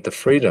enjoyed the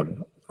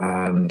freedom.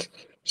 And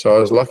so I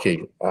was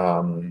lucky,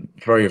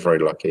 very, very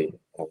lucky.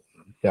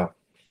 Yeah.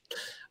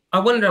 I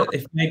wonder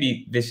if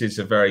maybe this is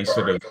a very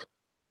sort of,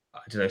 I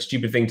don't know,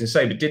 stupid thing to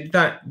say, but did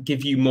that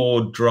give you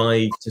more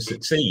drive to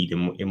succeed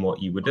in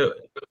what you were doing?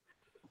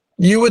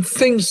 You would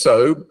think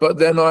so, but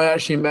then I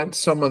actually met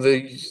some of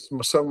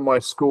my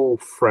school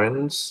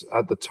friends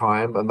at the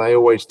time, and they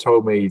always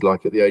told me,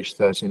 like at the age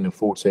 13 and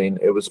 14,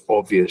 it was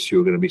obvious you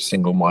were going to be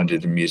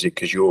single-minded in music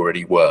because you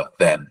already were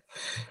then.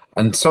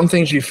 And some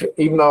things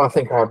even though I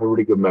think I have a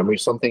really good memory,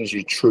 some things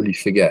you truly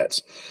forget.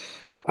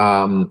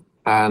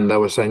 And they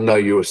were saying, no,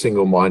 you were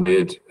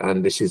single-minded,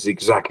 and this is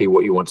exactly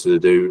what you wanted to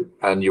do,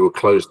 and you were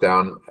closed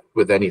down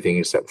with anything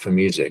except for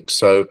music.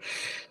 So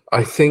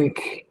I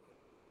think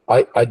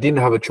I didn't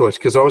have a choice,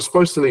 because I was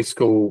supposed to leave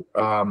school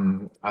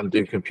and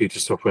do computer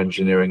software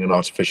engineering and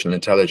artificial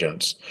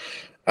intelligence.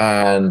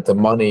 And the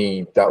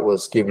money that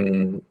was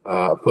given,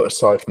 put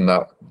aside from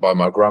that by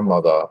my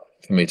grandmother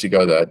for me to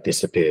go there,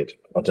 disappeared.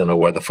 I don't know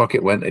where the fuck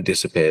it went. It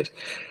disappeared.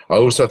 I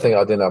also think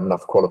I didn't have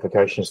enough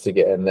qualifications to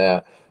get in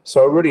there.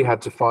 So I really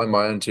had to find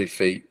my own 2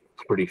 feet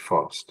pretty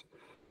fast,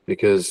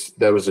 because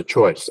there was a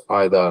choice.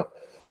 Either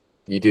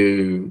you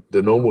do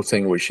the normal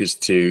thing, which is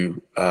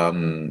to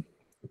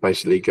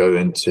basically go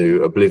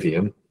into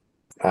oblivion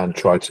and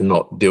try to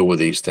not deal with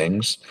these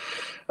things.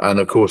 And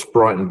of course,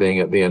 Brighton being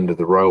at the end of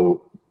the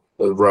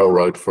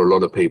railroad for a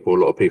lot of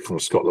people from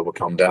Scotland would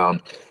come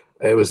down.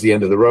 It was the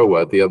end of the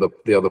railroad. The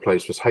other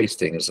place was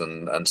Hastings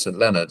and St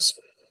Leonard's.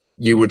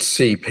 You would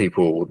see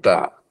people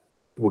that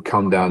would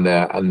come down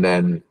there and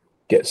then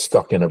get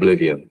stuck in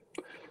oblivion.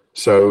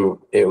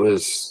 So it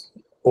was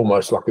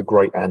almost like a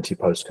great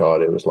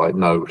anti-postcard. It was like,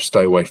 no,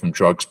 stay away from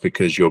drugs,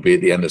 because you'll be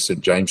at the end of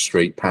St James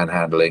Street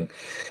panhandling,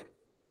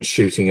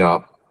 shooting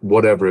up,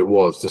 whatever it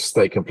was. Just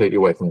stay completely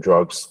away from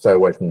drugs, stay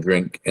away from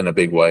drink in a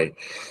big way,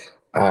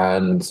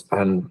 and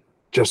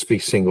just be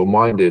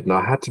single-minded. And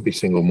I had to be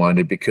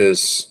single-minded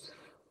because,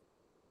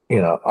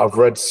 you know, I've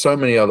read so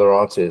many other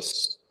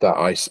artists that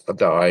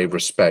I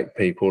respect,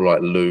 people like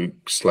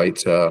Luke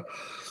Slater,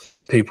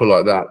 people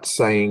like that,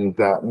 saying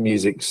that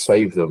music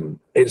saved them.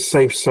 It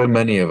saved so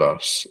many of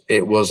us.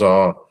 It was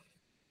our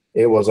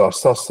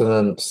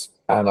sustenance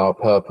and our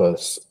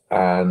purpose.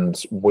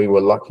 And we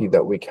were lucky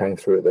that we came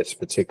through at this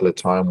particular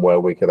time where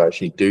we could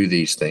actually do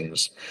these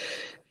things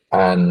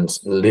and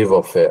live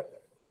off it.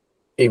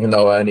 Even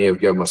though I only have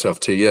given myself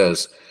 2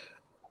 years,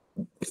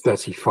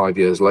 35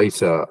 years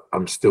later,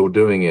 I'm still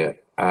doing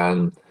it.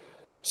 And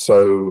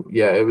so,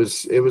 yeah, it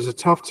was a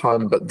tough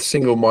time, but the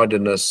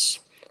single-mindedness,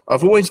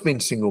 I've always been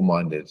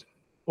single-minded,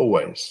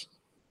 always,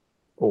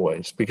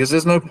 because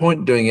there's no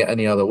point doing it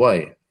any other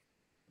way.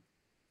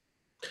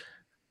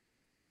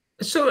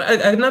 So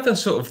another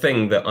sort of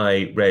thing that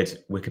I read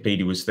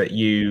Wikipedia was that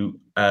you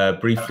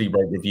briefly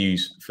wrote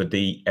reviews for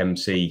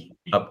DMC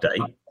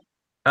Update.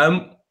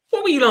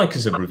 What were you like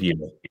as a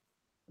reviewer?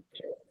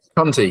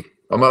 Cunty.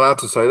 Am I allowed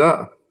to say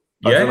that?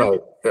 Yeah.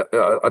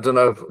 I don't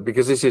know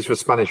because this is for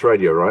Spanish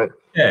radio, right?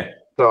 Yeah.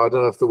 So I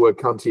don't know if the word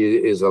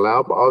cunty is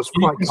allowed, but I was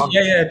quite cunty.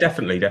 Yeah,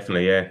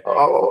 definitely, yeah.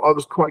 I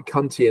was quite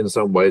cunty in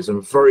some ways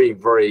and very,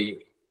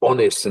 very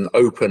honest and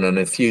open and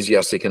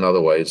enthusiastic in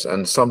other ways.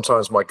 And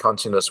sometimes my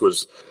cuntiness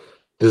was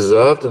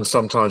deserved, and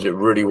sometimes it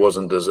really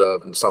wasn't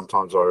deserved, and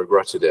sometimes I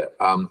regretted it.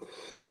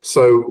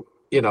 So,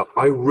 you know,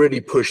 I really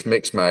pushed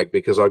Mixmag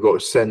because I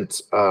got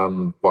sent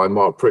by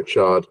Mark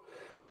Pritchard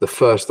the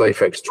first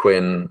Aphex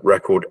Twin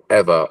record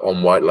ever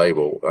on white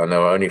label, and there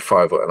were only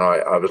 5, and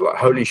I was like,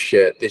 holy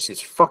shit, this is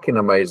fucking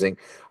amazing.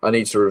 I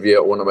need to review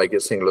it. I want to make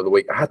it single of the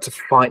week. I had to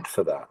fight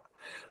for that.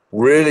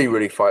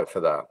 Really fight for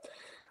that.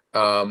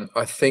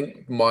 I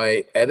think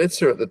my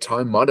editor at the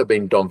time might have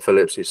been Don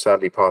Phillips, who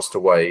sadly passed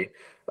away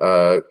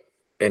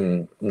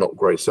in not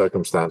great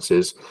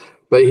circumstances,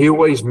 but he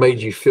always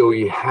made you feel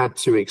you had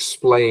to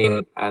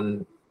explain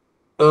and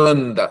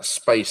earn that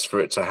space for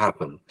it to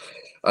happen.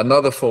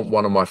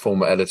 One of my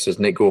former editors,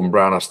 Nick Gordon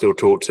Brown, I still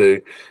talk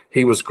to.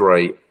 He was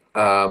great,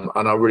 and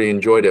I really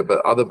enjoyed it.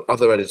 But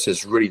other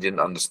editors really didn't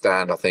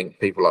understand. I think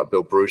people like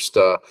Bill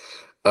Brewster,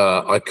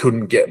 I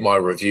couldn't get my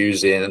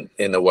reviews in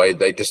a way.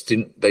 They just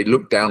didn't. They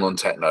looked down on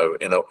techno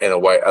in a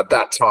way at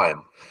that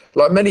time,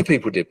 like many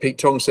people did. Pete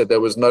Tong said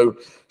there was no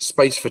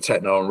space for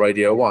techno on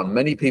Radio 1.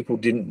 Many people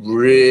didn't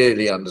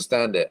really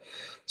understand it.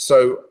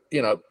 So,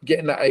 you know,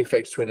 getting that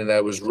Aphex Twin in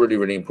there was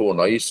really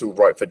important. I used to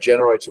write for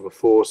Generator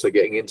before, so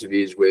getting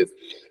interviews with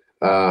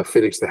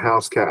Felix the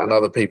House Cat and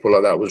other people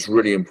like that was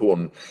really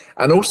important.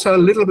 And also a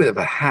little bit of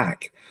a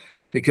hack,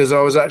 because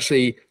I was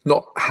actually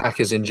not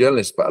hackers in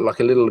journalists, but like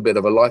a little bit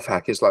of a life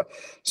hack. It's like,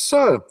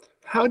 so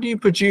how do you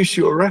produce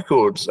your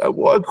records?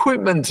 What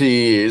equipment do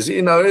you use?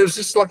 You know, it was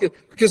just like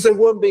because they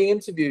weren't being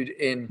interviewed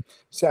in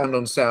Sound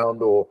on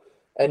Sound or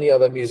any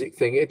other music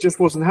thing. It just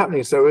wasn't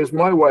happening. So it was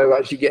my way of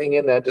actually getting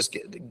in there, just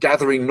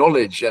gathering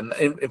knowledge and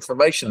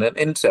information and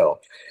intel.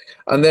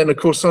 And then, of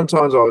course,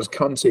 sometimes I was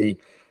cunty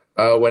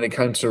when it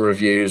came to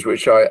reviews,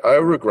 which I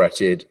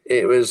regretted.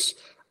 It was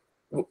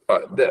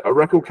a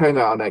record came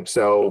out on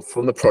XL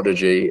from The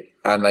Prodigy,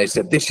 and they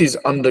said, this is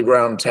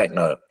underground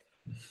techno.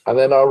 And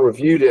then I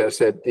reviewed it. I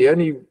said, the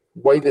only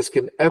way this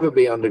can ever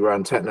be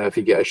underground techno if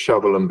you get a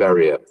shovel and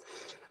bury it.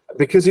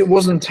 Because it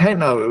wasn't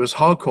techno, it was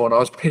hardcore, and I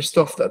was pissed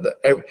off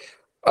that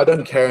I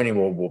don't care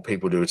anymore what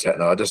people do with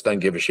techno. I just don't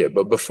give a shit.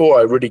 But before,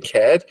 I really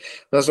cared.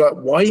 And I was like,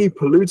 why are you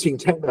polluting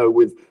techno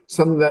with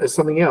something that is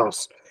something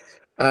else?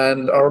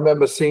 And I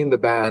remember seeing the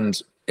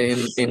band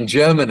in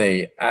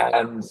Germany,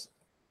 and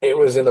it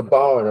was in a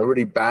bar in a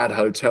really bad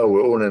hotel.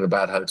 We're all in a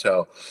bad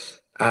hotel.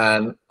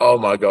 And oh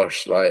my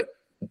gosh, like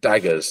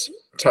daggers.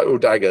 total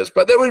daggers.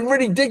 But they were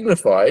really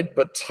dignified,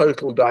 but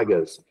total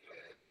daggers.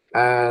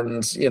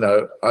 And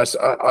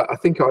I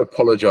think I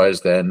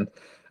apologized then,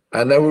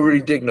 and they were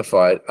really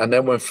dignified. And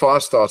then when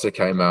Firestarter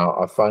came out,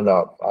 I phoned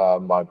up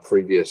my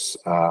previous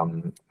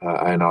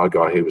A&R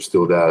guy who was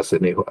still there.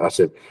 I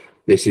said,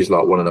 this is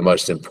like one of the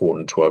most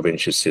important 12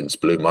 inches since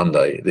Blue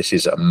Monday. This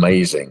is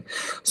amazing.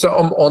 So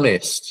I'm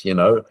honest,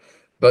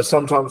 but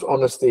sometimes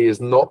honesty is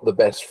not the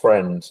best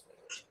friend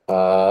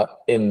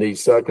in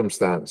these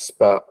circumstances.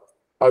 But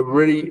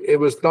it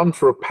was done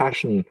for a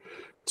passion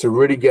to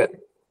really get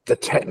the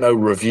techno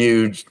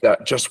reviewed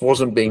that just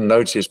wasn't being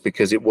noticed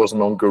because it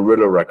wasn't on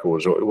Guerrilla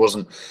Records, or it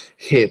wasn't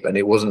hip and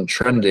it wasn't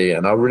trendy.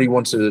 And I really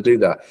wanted to do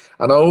that.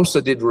 And I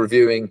also did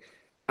reviewing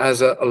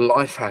as a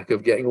life hack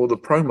of getting all the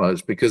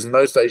promos, because in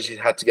those days you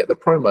had to get the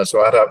promos.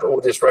 So I'd have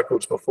all these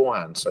records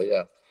beforehand. So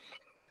yeah.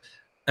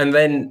 And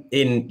then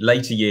in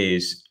later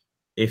years,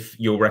 if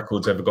your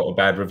records ever got a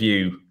bad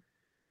review,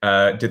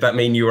 did that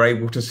mean you were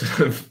able to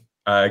sort of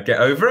get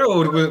over it,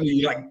 or were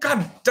you like,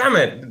 God damn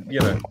it,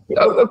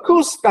 Of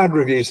course bad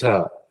reviews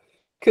hurt,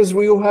 because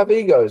we all have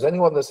egos.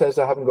 Anyone that says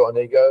they haven't got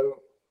an ego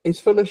is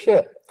full of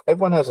shit.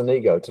 Everyone has an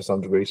ego to some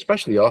degree,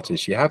 especially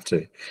artists. You have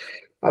to.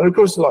 And of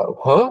course, like,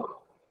 huh?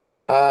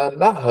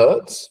 And that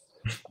hurts.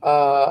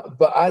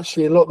 But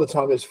actually, a lot of the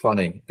time it's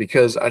funny,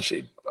 because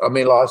actually, I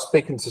was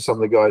speaking to some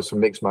of the guys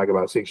from Mixmag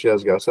about 6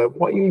 years ago. I said,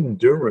 why are you even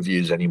doing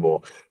reviews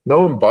anymore?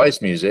 No one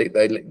buys music.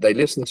 They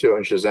listen to it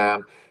on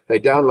Shazam. They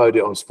download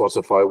it on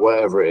Spotify,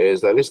 whatever it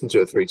is. They listen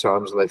to it 3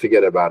 times and they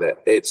forget about it.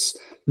 It's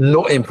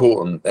not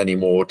important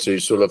anymore to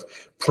sort of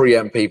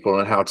preempt people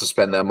on how to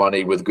spend their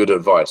money with good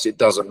advice. It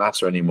doesn't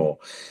matter anymore.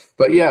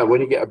 But yeah, when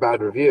you get a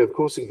bad review, of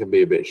course it can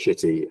be a bit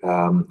shitty.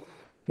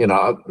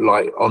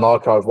 Like on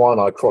Archive 1,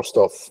 I crossed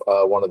off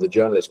one of the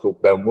journalists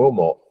called Ben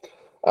Wilmot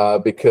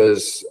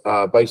because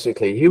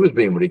basically he was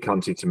being really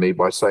cunty to me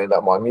by saying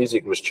that my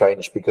music was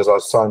changed because I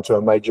signed to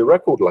a major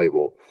record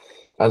label.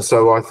 And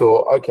so I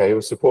thought, okay, he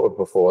was supportive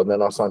before, and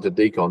then I signed to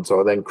Decon, so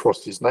I then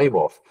crossed his name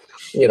off,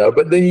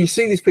 But then you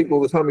see these people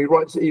all the time. He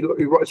writes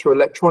for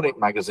Electronic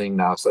magazine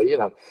now, so you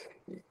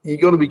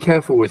got to be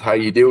careful with how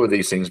you deal with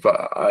these things. But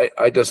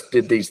I just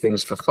did these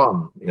things for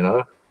fun,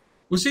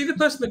 Was he the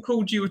person that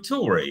called you a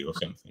Tory or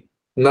something?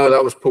 No,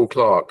 that was Paul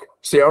Clarke.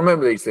 See, I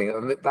remember these things,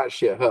 and that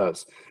shit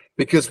hurts,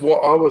 because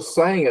what I was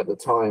saying at the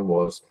time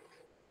was,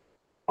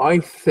 I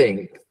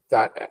think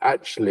that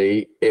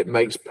actually it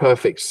makes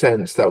perfect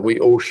sense that we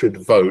all should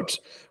vote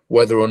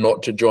whether or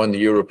not to join the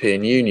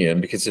European Union,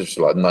 because it's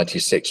like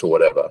 96 or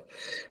whatever.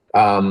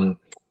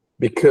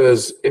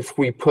 Because if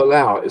we pull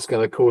out, it's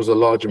going to cause a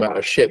large amount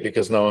of shit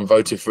because no one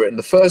voted for it in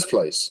the first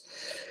place.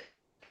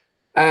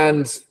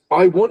 And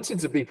I wanted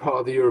to be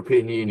part of the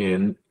European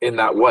Union in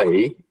that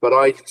way, but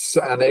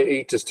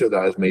he just took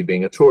that as me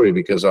being a Tory,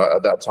 because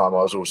at that time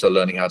I was also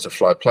learning how to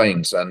fly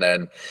planes. And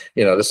then,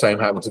 the same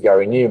happened to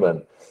Gary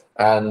Newman.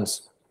 And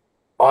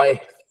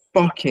I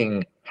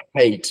fucking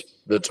hate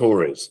the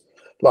Tories.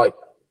 Like,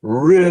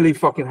 really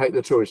fucking hate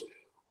the Tories.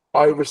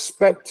 I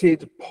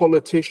respected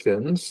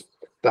politicians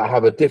that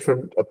have a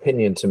different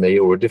opinion to me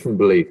or a different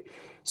belief.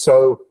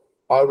 So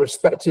I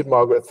respected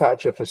Margaret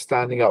Thatcher for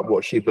standing up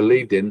what she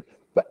believed in,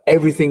 but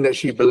everything that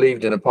she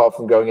believed in, apart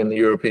from going in the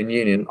European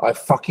Union, I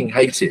fucking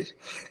hated.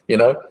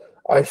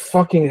 I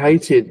fucking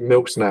hated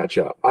Milk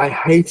Snatcher. I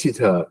hated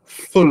her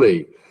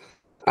fully.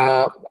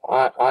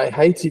 I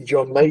hated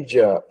John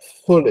Major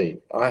fully.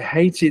 I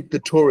hated the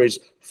Tories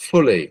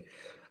fully.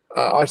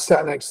 I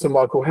sat next to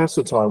Michael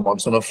Hasseltine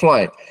once on a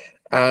flight,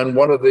 and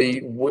one of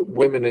the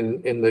women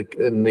in the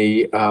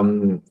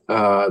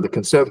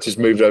Conservatives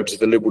moved over to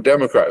the Liberal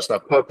Democrats,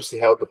 and I purposely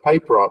held the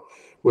paper up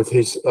with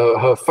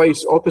her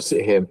face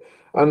opposite him.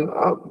 And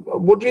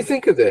what do you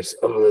think of this?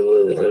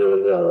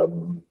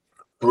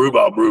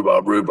 Rhubarb.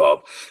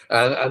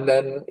 And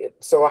then,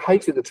 so I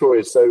hated the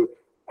Tories.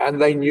 And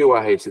they knew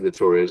I hated the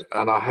Tories,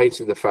 and I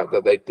hated the fact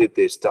that they did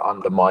this to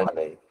undermine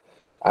me.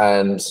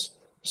 And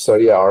so,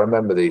 yeah, I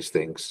remember these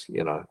things,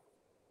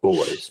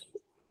 always.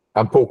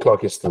 And Paul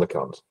Clarke is still a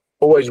cunt.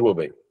 Always will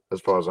be, as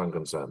far as I'm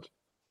concerned.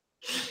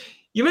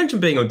 You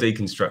mentioned being on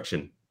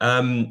Deconstruction,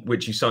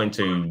 which you signed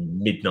to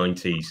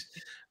mid-90s.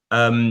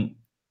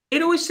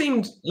 It always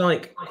seemed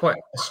like quite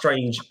a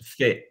strange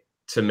fit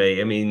to me.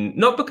 I mean,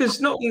 not because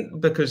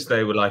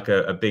they were like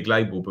a big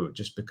label, but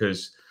just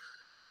because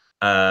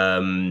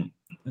I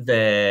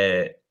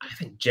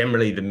think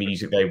generally the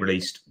music they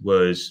released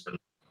was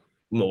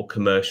more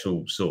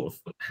commercial sort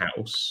of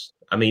house.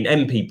 I mean,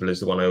 M People is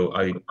the one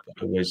I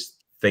always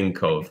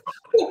think of.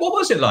 What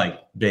was it like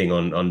being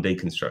on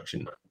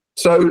Deconstruction?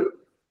 So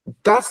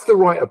that's the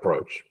right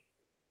approach.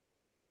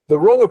 The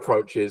wrong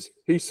approach is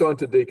he signed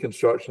to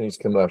Deconstruction, he's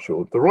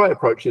commercial. The right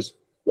approach is,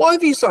 why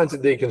have you signed to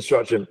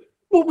Deconstruction?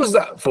 What was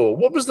that for?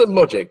 What was the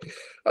logic?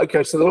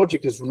 Okay, so the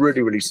logic is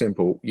really, really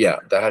simple. Yeah,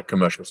 they had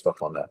commercial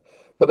stuff on there,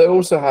 but they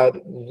also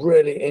had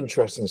really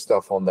interesting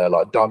stuff on there,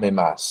 like Dame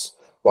Mas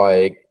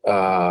by,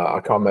 I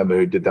can't remember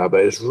who did that,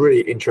 but it's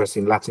really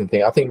interesting Latin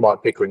thing. I think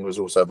Mike Pickering was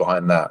also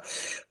behind that.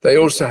 They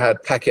also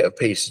had Packet of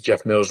Peace,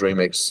 Jeff Mills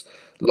remix,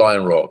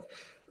 Lion Rock.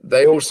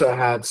 they also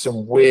had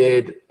some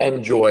weird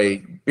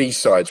Enjoy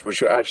B-sides,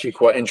 which were actually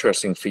quite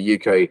interesting for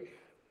UK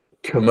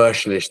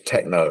commercialist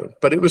techno,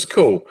 but it was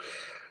cool.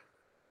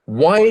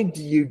 Why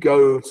do you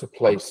go to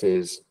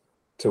places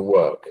to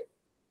work?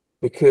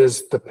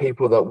 Because the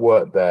people that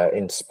work there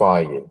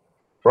inspire you,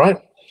 right?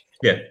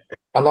 Yeah.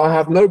 And I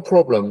have no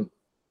problem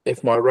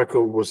if my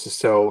record was to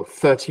sell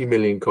 30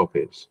 million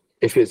copies,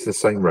 if it's the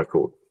same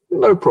record.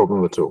 No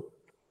problem at all.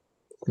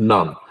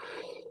 None.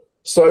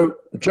 So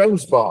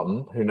James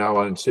Barton, who now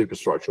owns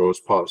Superstructure, or was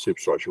part of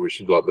Superstructure,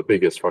 which is like the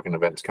biggest fucking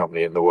events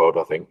company in the world,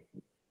 I think.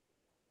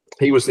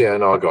 He was the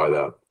A&R guy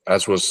there,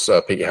 as was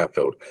Pete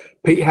Hatfield.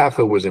 Pete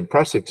Hatfield was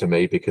impressive to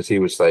me because he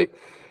would say,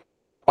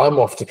 I'm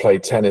off to play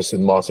tennis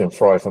with Martin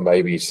Fry from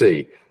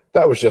ABC.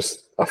 That was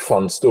just a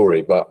fun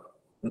story, but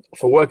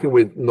for working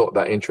with, not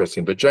that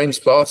interesting. But James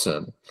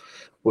Barton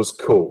was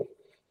cool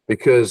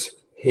because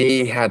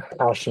he had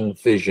passion,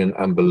 vision,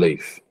 and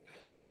belief.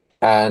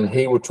 And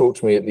he would talk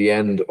to me at the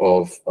end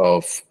of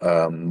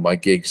my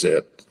gigs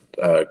at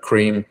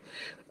Cream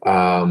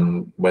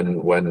when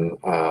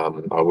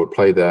I would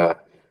play there.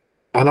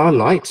 And I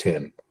liked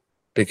him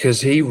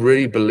because he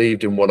really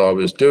believed in what I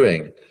was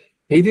doing.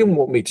 He didn't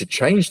want me to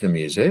change the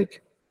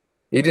music.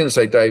 He didn't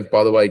say, Dave,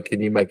 by the way,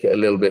 can you make it a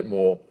little bit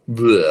more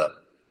bleh,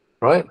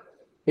 right?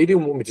 He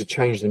didn't want me to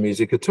change the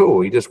music at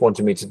all. He just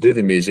wanted me to do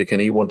the music, and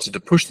he wanted to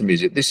push the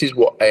music. This is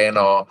what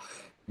A&R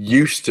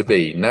used to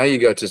be. Now you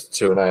go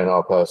to an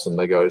A&R person,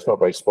 they go, it's not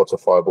very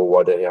Spotifyable.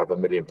 Why don't you have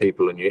 1 million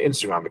people in your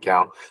Instagram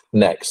account?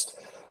 Next.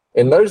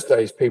 In those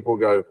days, people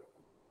go,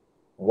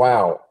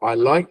 wow, I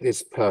like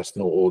this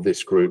person or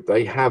this group.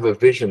 They have a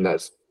vision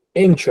that's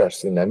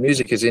interesting. Their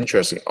music is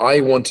interesting.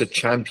 I want to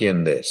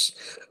champion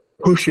this,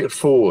 push it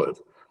forward.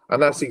 And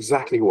that's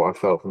exactly what I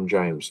felt from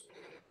James.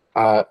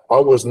 I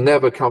was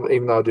never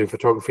even though I do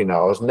photography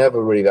now, I was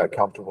never really that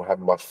comfortable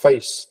having my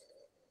face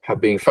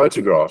being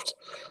photographed.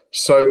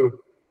 So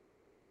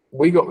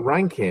we got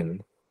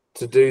Rankin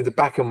to do the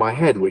back of my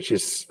head, which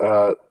is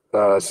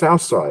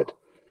Southside.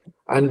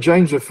 And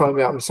James would phone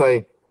me up and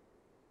say,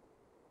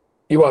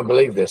 you won't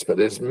believe this, but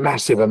there's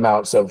massive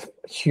amounts of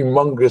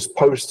humongous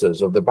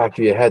posters of the back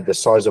of your head the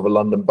size of a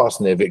London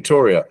bus near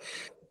Victoria.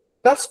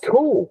 That's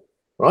cool,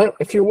 right?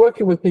 If you're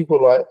working with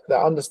people like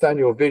that understand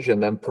your vision,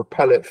 then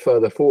propel it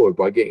further forward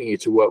by getting you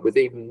to work with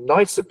even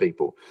nicer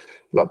people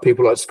like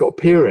Scott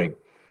Peering.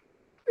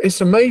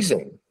 It's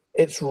amazing.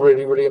 It's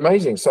really, really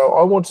amazing. So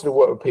I wanted to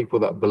work with people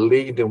that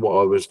believed in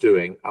what I was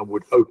doing and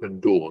would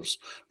open doors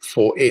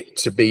for it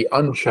to be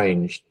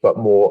unchanged but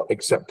more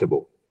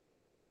acceptable.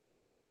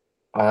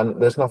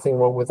 And there's nothing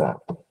wrong with that.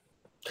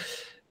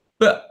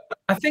 But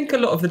I think a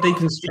lot of the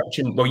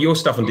deconstruction, well, your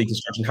stuff on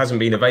deconstruction hasn't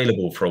been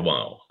available for a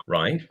while,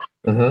 right?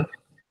 Mm-hmm.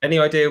 Any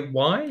idea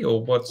why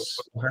or what's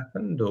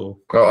happened? Or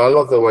I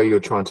love the way you're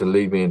trying to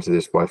lead me into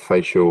this by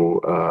facial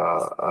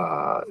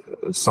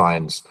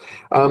signs.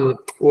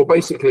 Well,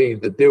 basically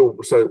the deal.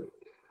 So,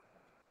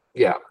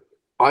 yeah,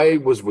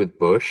 I was with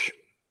Bush,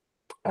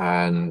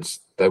 and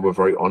they were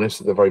very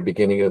honest at the very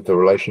beginning of the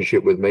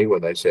relationship with me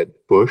when they said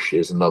Bush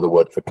is another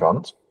word for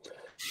cunt.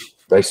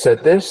 They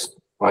said this.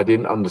 I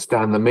didn't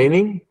understand the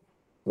meaning.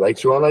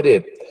 Later on, I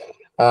did.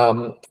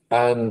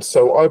 And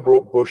so I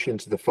brought Bush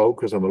into the fold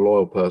because I'm a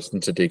loyal person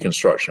to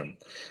deconstruction.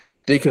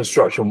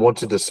 Deconstruction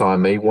wanted to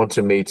sign me,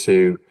 wanted me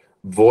to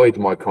void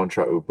my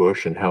contract with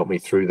Bush and help me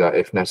through that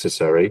if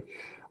necessary.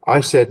 I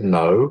said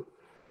no.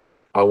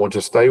 I want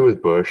to stay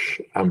with Bush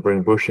and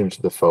bring Bush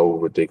into the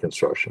fold with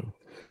deconstruction.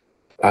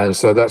 And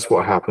so that's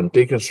what happened.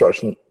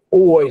 Deconstruction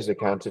always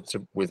accounted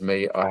with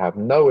me. I have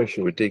no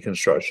issue with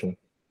deconstruction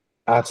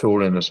at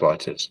all in the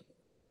slightest.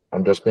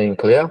 I'm just being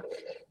clear.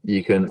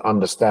 You can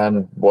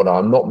understand what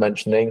I'm not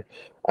mentioning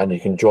and you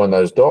can join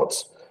those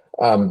dots,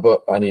 and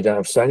you don't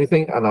have to say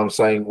anything. And I'm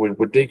saying with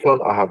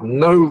Decon, I have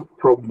no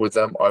problem with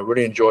them. I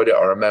really enjoyed it.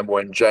 I remember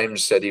when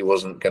James said he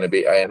wasn't going to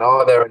be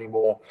A&R there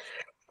anymore.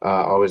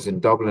 I was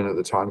in Dublin at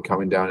the time,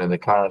 coming down in the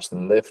Clarence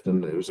lift,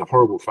 and it was a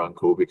horrible phone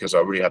call because I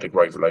really had a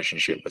great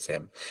relationship with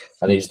him.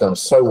 And he's done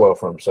so well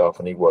for himself,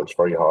 and he works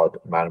very hard,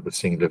 man with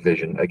singular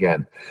vision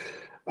again.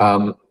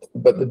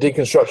 But the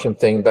deconstruction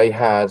thing, they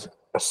had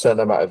a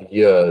certain amount of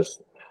years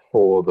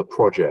for the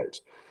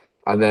project.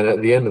 And then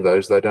at the end of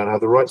those, they don't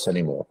have the rights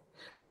anymore.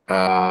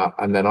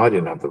 And then I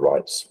didn't have the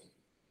rights.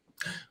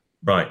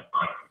 Right.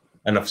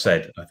 Enough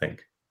said, I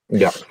think.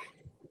 Yeah.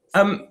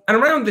 And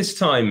around this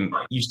time,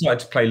 you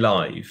started to play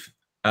live.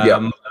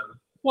 Yeah.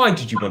 Why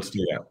did you want to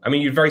do that? I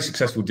mean, you're a very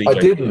successful DJ. I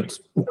didn't.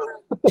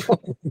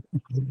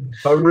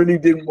 I really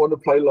didn't want to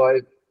play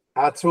live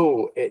at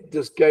all. It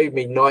just gave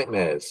me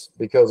nightmares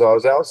because I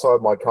was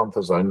outside my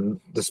comfort zone,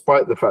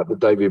 despite the fact that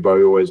David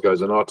Bowie always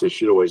goes, an artist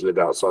should always live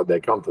outside their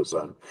comfort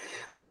zone.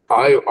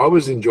 I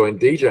was enjoying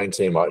DJing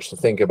too much to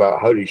think about,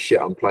 holy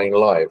shit, I'm playing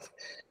live.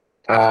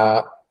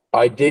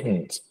 I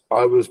didn't.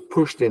 I was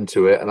pushed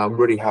into it, and I'm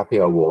really happy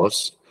I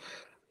was.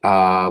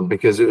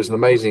 Because it was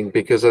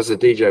because as a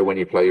DJ, when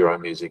you play your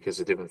own music, it's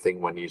a different thing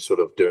when you're sort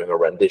of doing a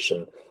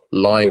rendition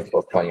live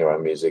of playing your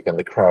own music and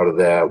the crowd are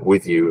there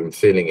with you and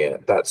feeling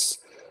it. That's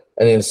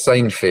an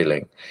insane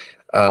feeling.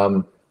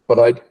 But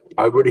but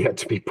I really had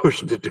to be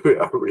pushed to do it.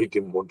 I really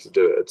didn't want to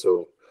do it at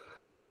all.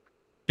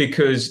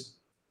 Because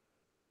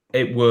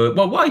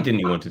why didn't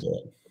you want to do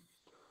it?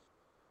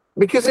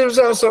 Because it was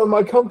outside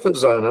my comfort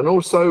zone, and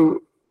also,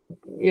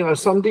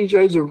 some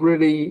DJs are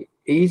really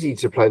easy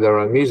to play their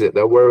own music.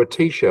 They'll wear a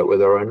T-shirt with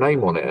their own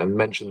name on it and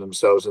mention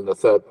themselves in the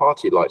third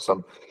party like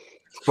some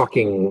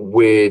fucking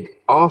weird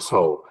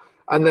asshole.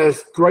 And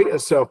there's greater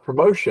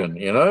self-promotion,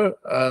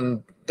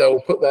 and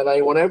they'll put their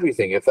name on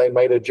everything. If they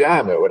made a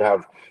jam, it would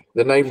have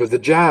the name of the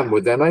jam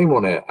with their name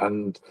on it.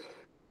 And,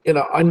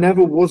 I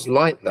never was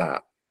like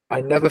that.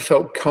 I never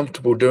felt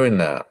comfortable doing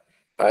that.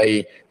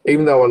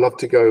 Even though I love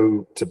to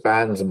go to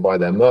bands and buy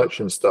their merch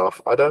and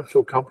stuff, I don't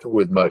feel comfortable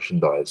with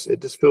merchandise.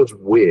 It just feels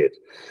weird.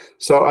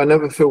 So I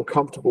never feel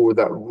comfortable with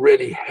that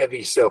really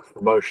heavy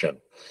self-promotion.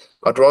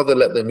 I'd rather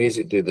let the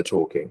music do the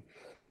talking.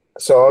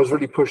 So I was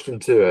really pushed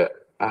into it,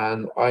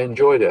 and I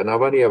enjoyed it. And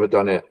I've only ever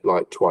done it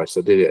like twice.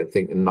 I did it, I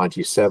think, in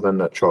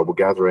 '97 at Tribal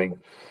Gathering.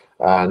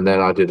 And then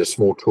I did a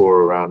small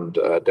tour around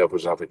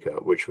Devil's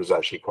Advocate, which was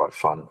actually quite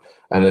fun.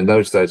 And in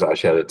those days, I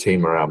actually had a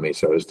team around me,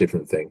 so it was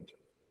different things.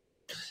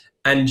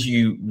 And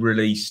you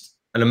released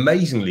an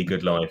amazingly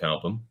good live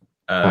album,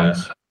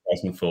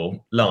 2004,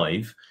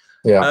 live.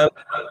 Yeah.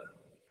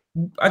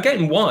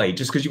 Again, why?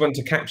 Just because you wanted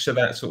to capture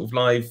that sort of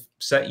live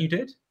set you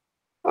did?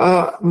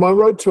 My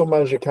road tour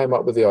manager came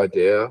up with the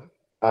idea,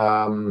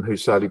 who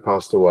sadly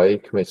passed away,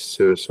 committed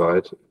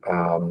suicide.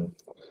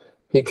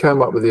 He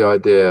came up with the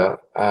idea,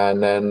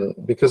 and then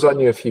because I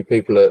knew a few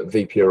people at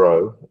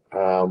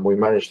VPRO, we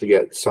managed to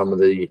get some of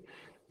the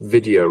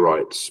video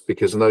rights,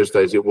 because in those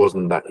days it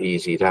wasn't that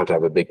easy. You'd have to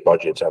have a big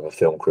budget to have a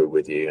film crew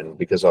with you, and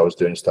because I was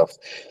doing stuff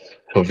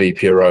for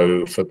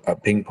VPRO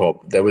at Ping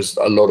Pop, there was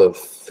a lot of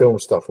film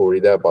stuff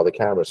already there by the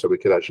camera, so we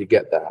could actually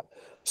get that.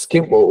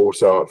 Skimp were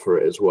also up for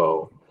it as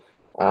well,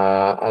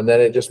 and then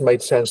it just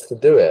made sense to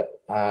do it.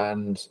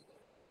 And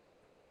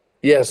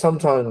yeah,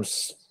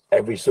 sometimes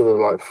every sort of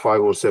like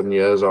 5 or 7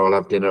 years I'll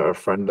have dinner at a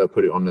friend, I'll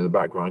put it on in the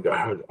background,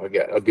 I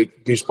get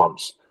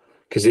goosebumps,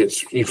 because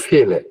you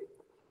feel it.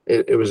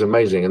 It was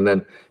amazing. And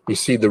then you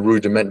see the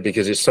rudiment,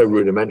 because it's so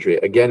rudimentary.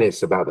 Again,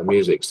 it's about the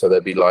music. So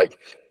there'd be like,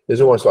 there's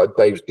almost like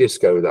Dave's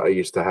Disco that I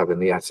used to have in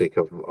the attic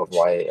of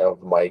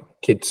my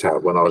kids'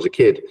 house when I was a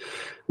kid,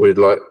 with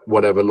like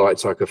whatever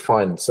lights I could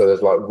find. So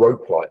there's like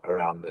rope light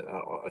around it,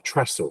 a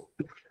trestle.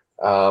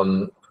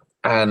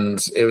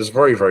 And it was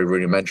very, very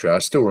rudimentary. I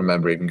still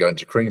remember even going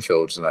to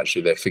Creamfields, and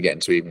actually they're forgetting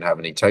to even have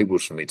any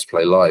tables for me to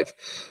play live.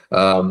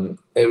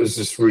 It was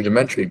just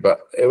rudimentary,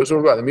 but it was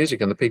all about the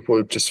music, and the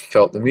people just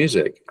felt the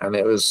music, and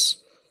it was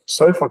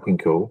so fucking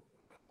cool.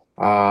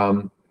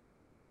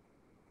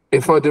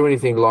 If I do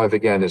anything live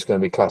again, it's going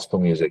to be classical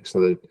music,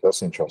 so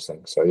that's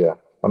interesting. So yeah,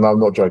 I'm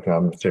not joking,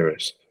 I'm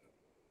serious.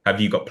 Have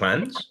you got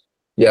plans?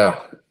 Yeah.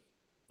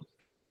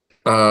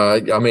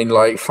 I mean,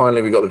 like,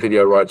 finally we got the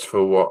video rights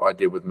for what I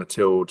did with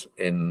Mathilde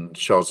in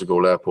Charles de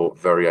Gaulle Airport,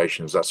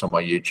 Variations. That's on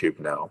my YouTube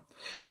now,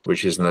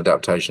 which is an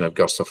adaptation of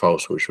Gustav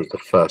Holst, which was the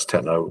first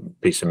techno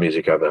piece of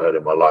music I ever heard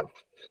in my life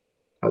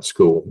at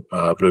school.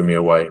 Blew me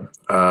away.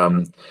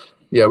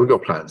 Yeah, we've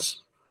got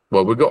plans.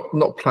 Well, we've got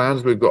not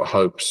plans, we've got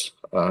hopes.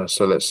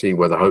 So let's see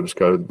where the hopes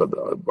go, but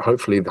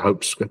hopefully the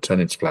hopes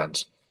turn into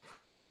plans.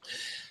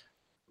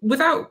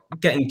 Without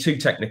getting too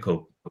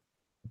technical,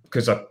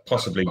 because I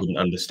possibly wouldn't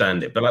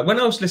understand it, but like when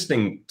I was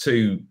listening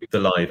to the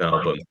live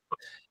album,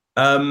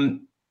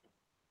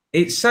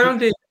 it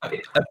sounded a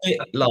bit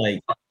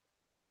like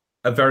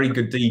a very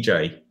good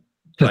DJ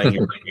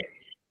playing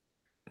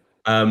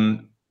it.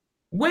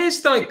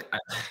 Where's like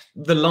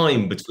the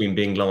line between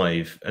being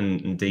live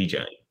and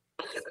DJing?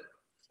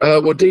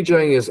 Well,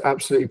 DJing is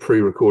absolutely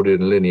pre-recorded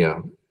and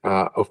linear.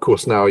 Of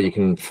course, now you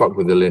can fuck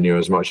with the linear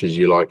as much as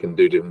you like and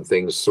do different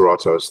things.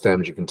 Serato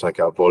stems, you can take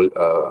out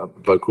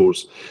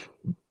vocals,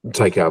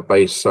 take out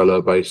bass,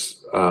 solo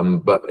bass,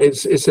 but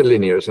it's a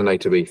linear, it's an A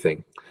to B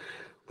thing.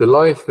 The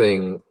live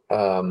thing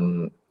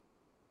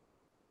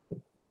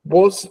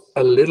was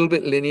a little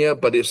bit linear,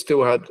 but it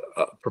still had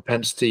a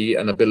propensity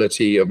and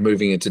ability of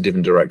moving into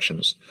different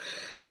directions.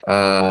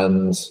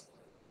 And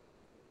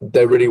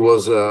there really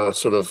was a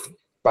sort of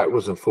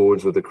backwards and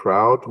forwards with the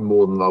crowd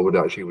more than I would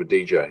actually with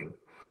DJing,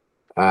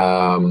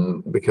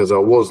 because I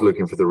was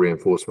looking for the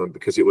reinforcement,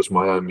 because it was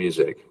my own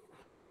music.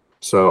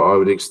 So I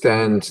would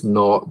extend,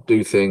 not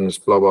do things,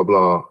 blah, blah,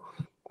 blah.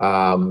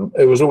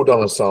 It was all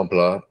done on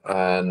sampler,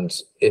 and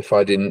if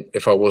I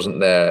wasn't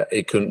there,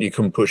 you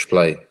couldn't push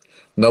play.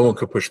 No one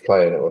could push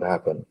play and it would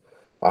happen.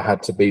 I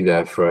had to be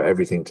there for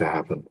everything to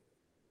happen.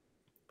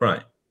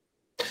 Right.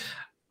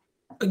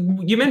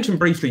 You mentioned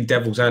briefly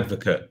Devil's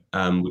Advocate,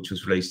 which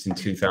was released in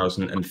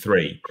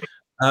 2003.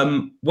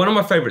 One of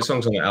my favorite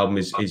songs on that album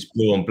is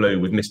Blue on Blue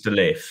with Mr.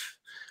 Liff.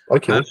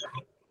 Okay.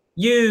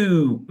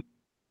 You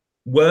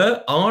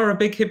are a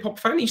big hip hop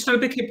fan? Are you still a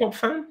big hip hop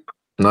fan?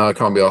 No, I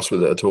can't be asked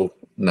with it at all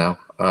now.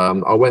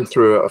 I went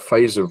through a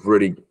phase of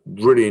really,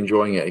 really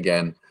enjoying it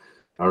again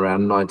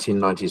around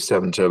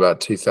 1997 to about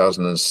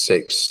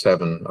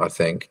 2006-07, I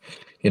think.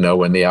 You know,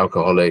 when the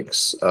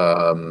Alcoholics,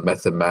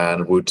 Method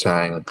Man,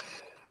 Wu-Tang,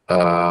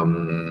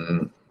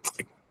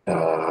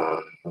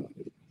 Puma,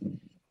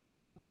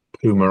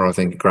 I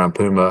think, Grand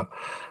Puma.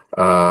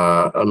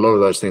 A lot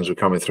of those things were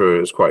coming through.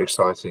 It was quite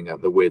exciting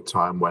at the weird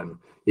time when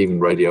even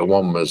Radio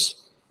 1 was,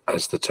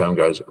 as the term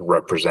goes,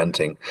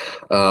 representing.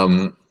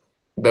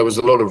 There was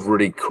a lot of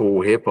really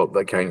cool hip hop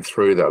that came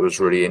through that was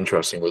really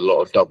interesting, with a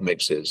lot of dub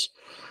mixes.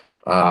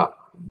 I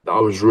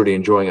was really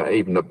enjoying it.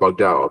 Even at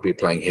Bugged Out, I'd be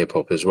playing hip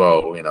hop as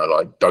well. You know,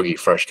 like Dougie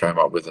Fresh came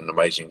up with an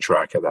amazing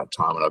track at that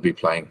time, and I'd be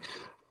playing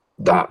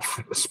that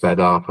sped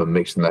up and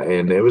mixing that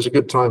in. It was a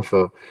good time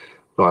for,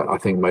 like, I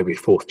think maybe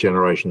fourth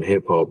generation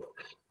hip hop.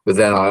 But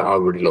then I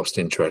really lost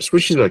interest,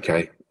 which is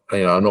okay.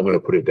 You know, I'm not going to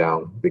put it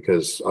down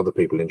because other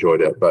people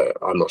enjoyed it, but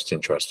I lost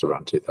interest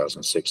around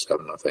 2006,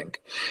 7, I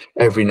think.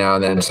 Every now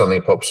and then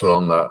something pops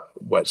along that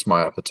whets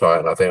my appetite,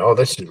 and I think, oh,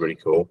 this is really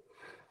cool.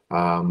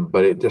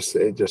 But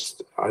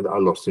I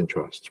lost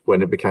interest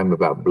when it became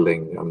about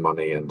bling and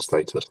money and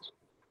status.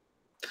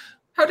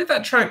 How did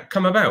that track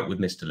come about with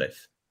Mr.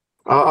 Liff?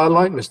 I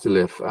like Mr.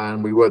 Liff,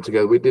 and we worked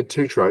together. We did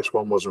 2 tracks.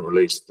 One wasn't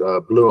released.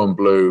 Blue on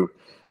Blue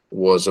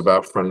was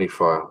about friendly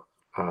fire,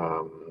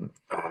 and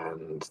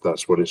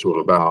that's what it's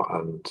all about.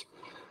 And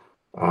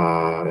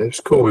it was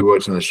cool. We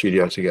worked in the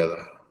studio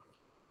together.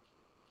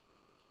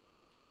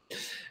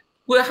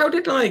 Well, how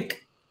did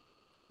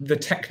the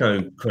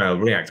techno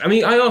crowd react? I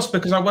mean, I ask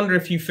because I wonder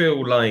if you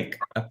feel like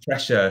a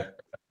pressure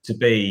to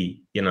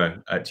be, you know,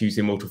 to use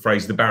the immortal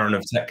phrase, the Baron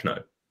of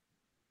Techno.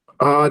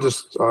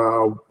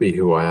 I'll be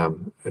who I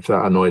am. If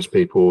that annoys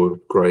people,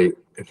 great.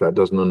 If that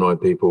doesn't annoy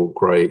people,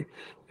 great.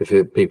 If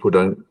people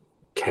don't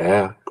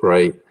care,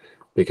 great.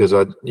 Because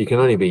you can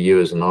only be you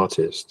as an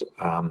artist.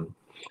 Yeah,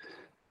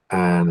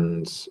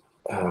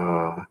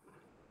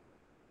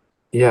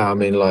 I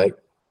mean, like,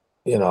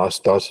 you know, I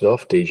started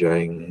off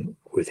DJing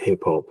with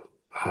hip hop,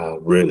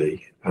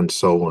 really, and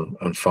soul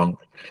and funk.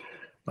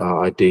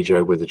 I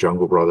DJed with the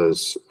Jungle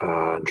Brothers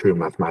and True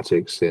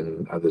Mathematics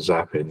at the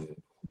Zap in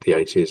the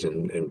 80s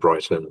in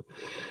Brighton.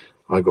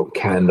 I got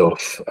canned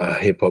off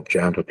hip hop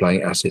jam for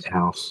playing acid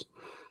house.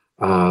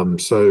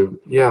 So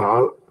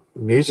yeah,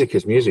 music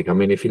is music. I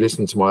mean, if you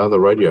listen to my other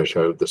radio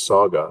show, The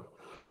Saga,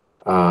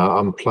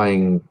 I'm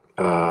playing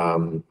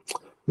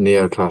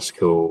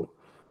neoclassical,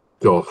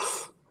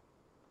 goth,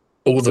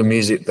 all the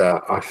music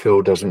that I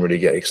feel doesn't really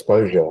get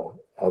exposure.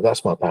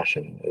 That's my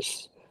passion,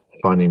 is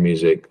finding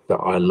music that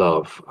I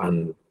love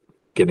and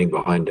getting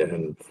behind it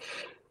and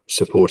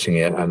supporting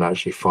it, and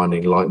actually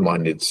finding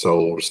like-minded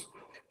souls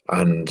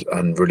and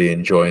really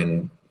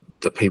enjoying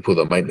the people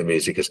that make the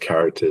music as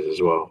characters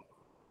as well.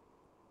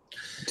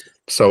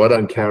 So I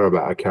don't care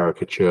about a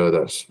caricature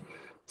that's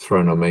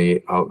thrown on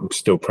me. I'm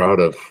still proud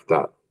of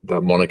that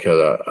moniker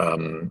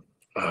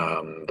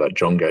that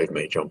John gave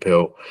me, John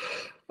Peel,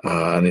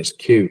 and it's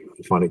cute.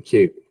 I find it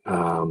cute,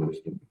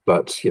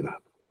 but you know.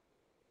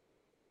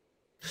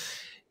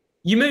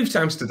 You moved to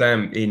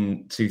Amsterdam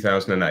in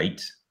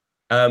 2008.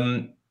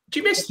 Do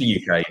you miss the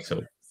UK at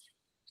all?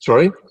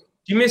 Sorry? Do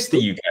you miss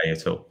the UK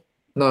at all?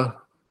 No.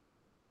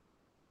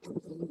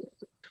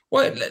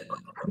 Why did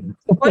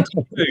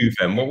you move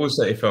then? What was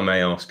it, if I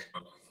may ask?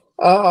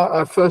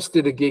 I first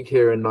did a gig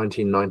here in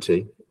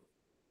 1990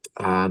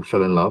 and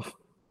fell in love.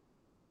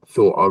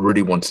 Thought I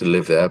really wanted to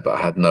live there, but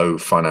I had no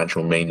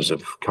financial means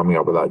of coming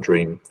up with that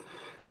dream.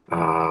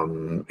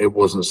 It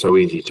wasn't so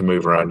easy to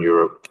move around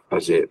Europe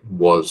as it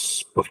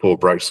was before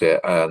Brexit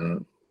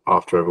and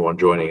after everyone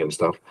joining and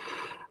stuff.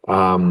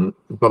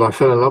 But I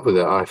fell in love with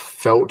it. I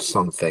felt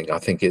something. I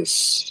think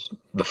it's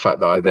the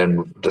fact that I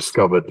then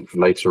discovered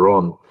later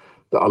on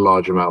that a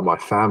large amount of my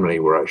family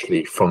were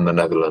actually from the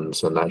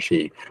Netherlands and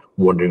actually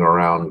wandering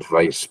around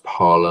Weesp,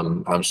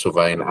 Haarlem,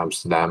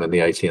 Amsterdam in the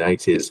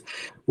 1880s,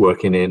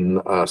 working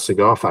in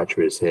cigar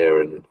factories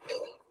here. And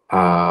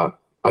I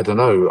don't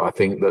know, I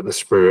think that the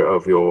spirit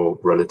of your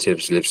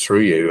relatives lives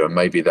through you, and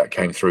maybe that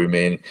came through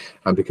me.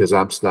 And because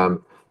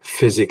Amsterdam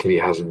physically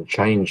hasn't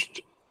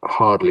changed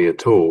hardly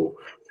at all,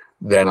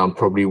 then I'm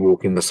probably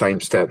walking the same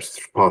steps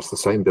past the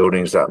same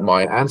buildings that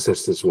my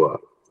ancestors were.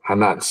 And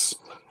that's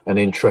an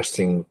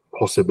interesting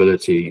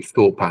possibility,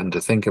 thought pattern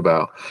to think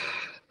about.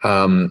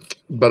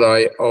 But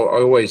I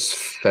always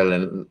fell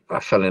in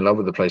love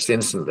with the place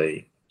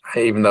instantly,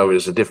 even though it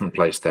was a different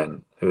place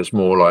then. It was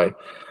more like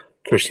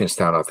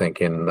Christianstown, I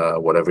think, in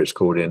whatever it's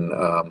called in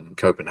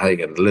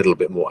Copenhagen, a little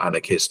bit more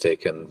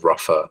anarchistic and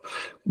rougher,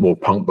 more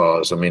punk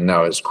bars. I mean,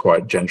 now it's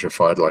quite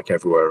gentrified like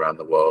everywhere around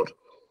the world.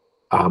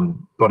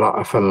 But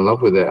I fell in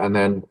love with it, and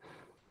then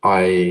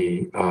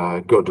I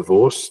got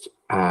divorced,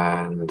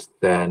 and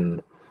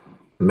then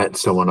met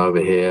someone over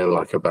here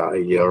like about a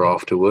year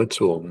afterwards,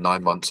 or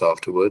 9 months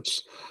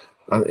afterwards.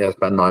 Yeah,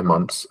 about 9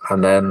 months,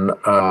 and then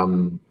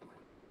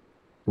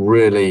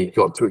really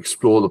got to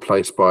explore the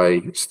place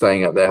by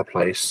staying at their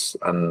place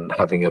and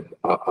having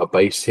a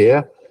base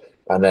here,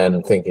 and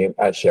then thinking,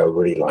 actually, I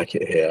really like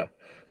it here.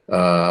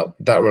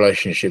 That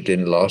relationship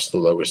didn't last,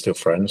 although we're still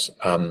friends.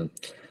 And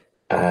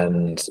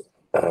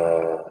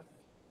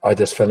I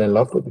just fell in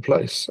love with the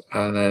place,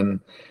 and then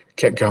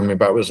kept coming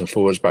backwards and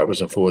forwards,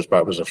 backwards and forwards,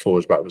 backwards and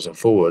forwards, backwards and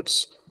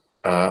forwards.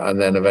 And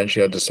then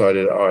eventually I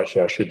decided, oh,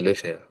 actually, I should live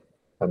here.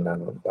 And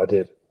then I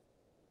did.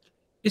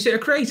 Is it a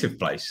creative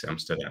place,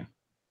 Amsterdam?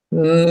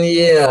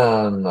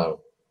 Yeah, no.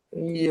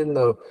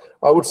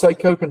 I would say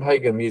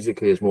Copenhagen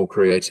musically is more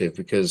creative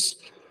because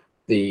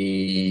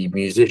the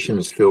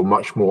musicians feel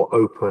much more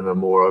open and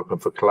more open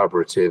for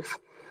collaborative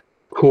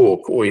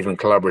talk or even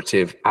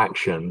collaborative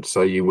action.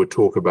 So you would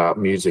talk about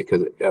music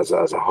as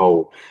a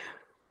whole.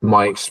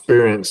 My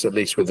experience, at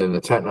least within the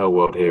techno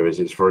world here, is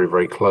it's very,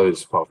 very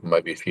closed, apart from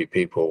maybe a few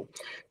people.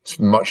 It's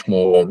much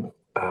more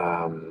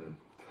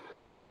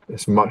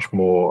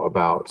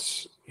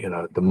about,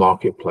 the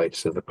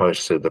marketplace as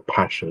opposed to the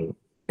passion,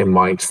 in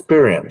my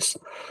experience.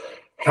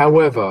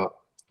 However,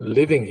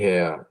 living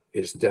here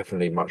is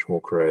definitely much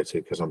more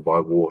creative because I'm by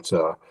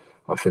water.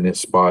 I feel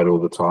inspired all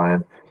the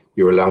time.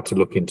 You're allowed to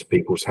look into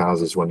people's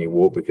houses when you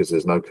walk because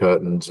there's no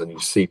curtains, and you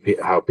see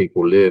how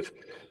people live.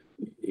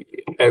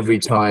 Every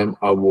time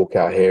I walk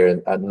out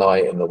here at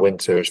night in the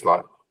winter, it's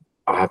like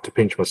I have to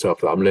pinch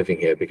myself that I'm living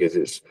here because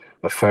it's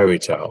a fairy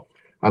tale,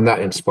 and that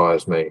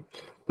inspires me.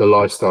 The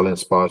lifestyle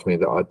inspires me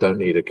that I don't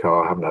need a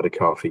car. I haven't had a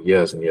car for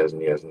years and years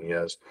and years and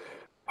years.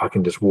 I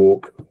can just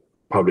walk,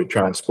 public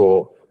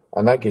transport,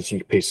 and that gives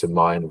you peace of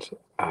mind.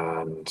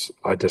 And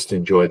I just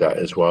enjoy that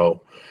as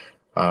well.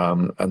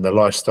 And the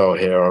lifestyle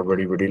here, I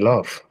really, really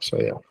love. So,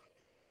 yeah.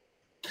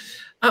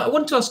 I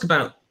want to ask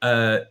about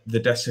the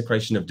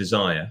Desecration of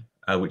Desire,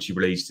 which you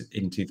released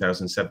in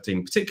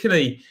 2017,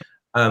 particularly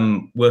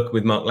working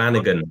with Mark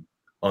Lanigan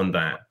on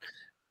that.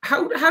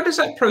 How does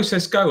that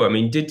process go? I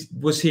mean,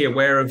 was he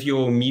aware of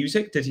your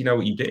music? Did he know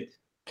what you did?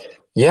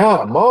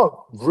 Yeah,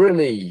 Mark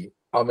really,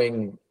 I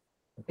mean,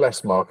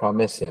 bless Mark, I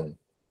miss him.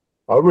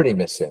 I really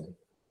miss him.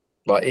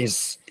 Like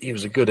he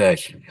was a good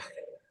egg.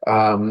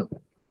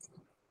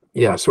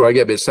 Yeah, so I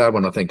get a bit sad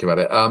when I think about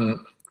it.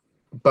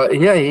 But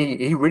yeah,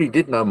 he really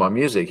did know my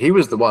music. He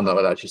was the one that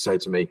would actually say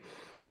to me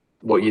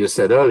what you just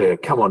said earlier.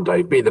 Come on,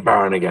 Dave, be the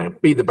Baron again.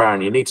 Be the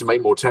Baron. You need to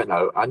make more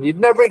techno. And you'd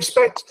never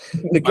expect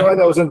the guy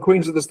that was on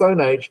Queens of the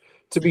Stone Age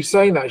to be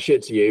saying that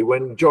shit to you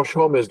when Josh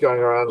Homme is going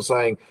around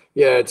saying,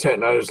 yeah,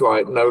 techno's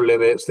like no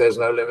limits. There's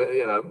no limit.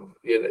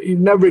 You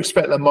never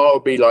expect that Mark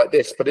would be like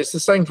this. But it's the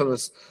same from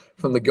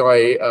the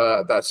guy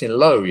that's in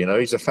Low.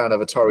 He's a fan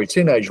of Atari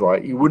Teenage,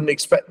 right? You wouldn't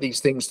expect these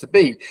things to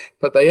be,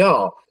 but they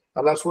are.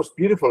 And that's what's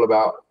beautiful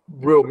about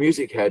real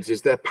music heads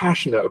is they're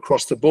passionate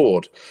across the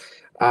board.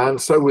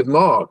 And so with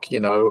Mark,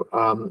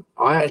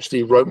 I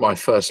actually wrote my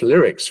first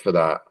lyrics for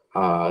that,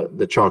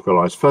 the Charcoal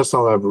Eyes. First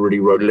time I ever really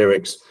wrote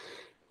lyrics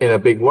in a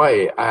big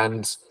way.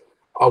 And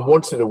I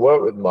wanted to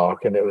work with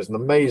Mark, and it was an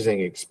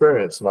amazing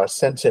experience. And I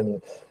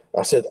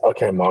said,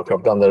 okay, Mark,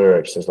 I've done the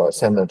lyrics. He's like,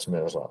 send them to me.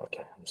 I was like,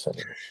 okay, I'm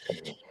sending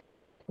them.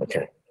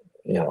 Okay.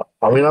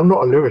 I mean, I'm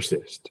not a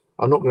lyricist.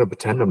 I'm not going to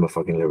pretend I'm a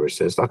fucking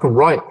lyricist. I can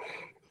write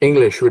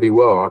English really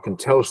well. I can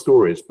tell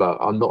stories, but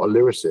I'm not a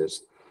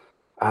lyricist.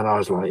 And I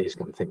was like, he's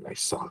going to think they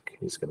suck.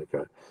 He's going to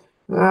go,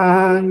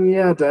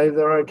 yeah, Dave,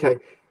 they're okay.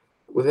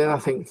 Within, I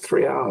think,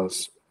 3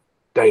 hours,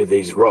 Dave,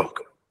 these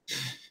rock.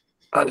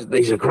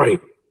 These are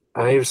great.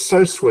 And he was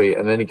so sweet.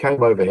 And then he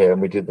came over here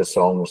and we did the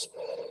songs.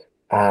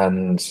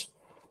 And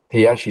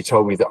he actually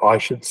told me that I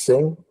should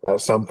sing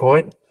at some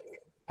point.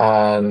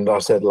 And I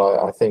said,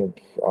 I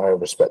think I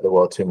respect the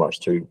world too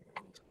much to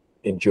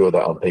endure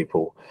that on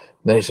people.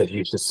 And then he said,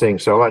 you should sing.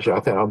 So actually,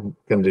 I think I'm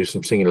going to do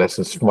some singing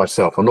lessons for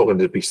myself. I'm not going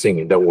to be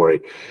singing, don't worry.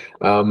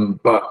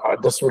 But I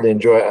just really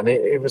enjoy it. And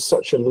it was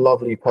such a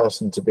lovely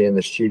person to be in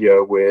the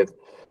studio with.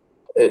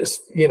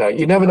 It's, you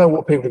never know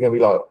what people are going to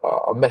be like.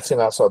 I met him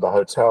outside the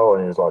hotel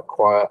and he was like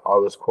quiet. I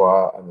was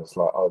quiet. And it's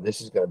like, oh,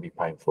 this is going to be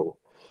painful.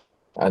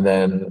 And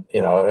then,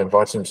 I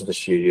invite him to the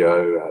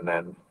studio and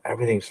then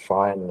everything's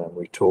fine. And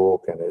we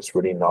talk and it's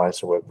really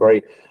nice. And we're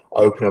very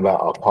open about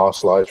our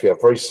past lives. We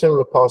have very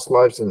similar past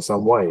lives in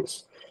some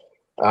ways.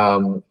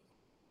 And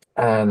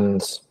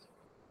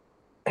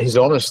his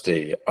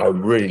honesty, I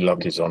really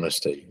loved his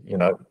honesty.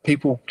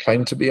 People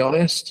claim to be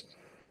honest,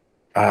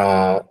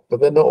 but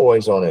they're not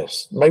always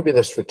honest. Maybe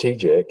they're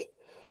strategic,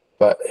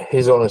 but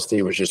his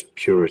honesty was just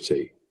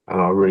purity.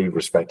 And I really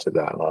respected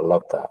that. And I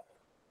loved that.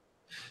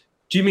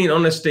 Do you mean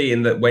honesty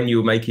in that when you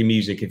were making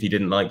music, if you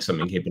didn't like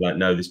something, he'd be like,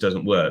 no, this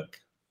doesn't work?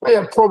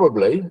 Yeah,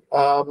 probably.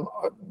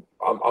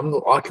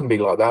 I can be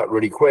like that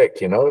really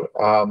quick,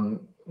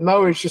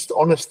 No, it's just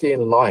honesty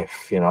in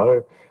life,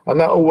 and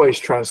that always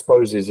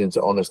transposes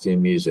into honesty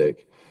in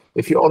music.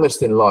 If you're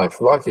honest in life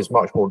is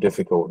much more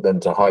difficult than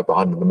to hide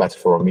behind the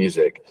metaphor of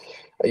music.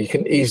 You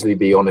can easily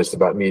be honest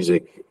about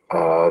music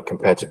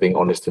compared to being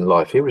honest in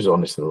life. He was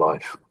honest in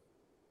life.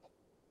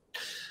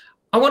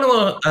 I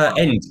want to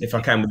end, if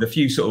I can, with a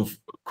few sort of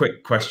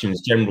quick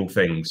questions, general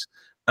things.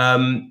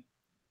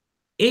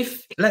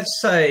 If, let's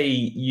say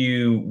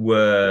you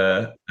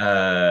were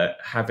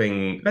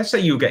getting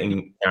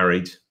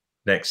married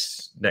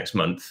next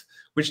month,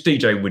 which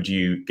DJ would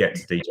you get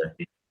to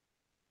DJ?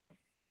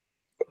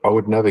 I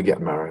would never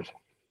get married.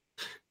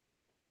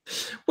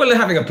 Well, they're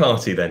having a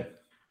party then.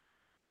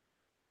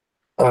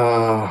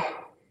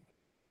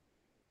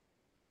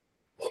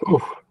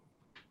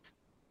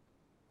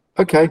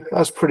 Okay,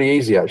 that's pretty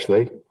easy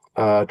actually.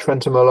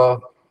 Trent Muller,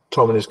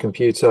 Tom and his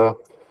computer,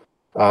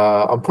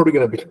 I'm probably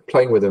going to be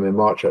playing with them in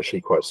March,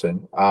 actually, quite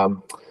soon.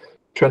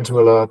 Trent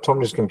Miller,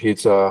 Tommy's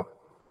Computer,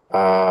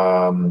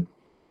 The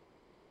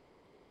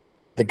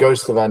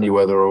Ghost of Andy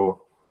Weatherall,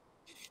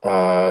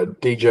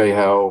 DJ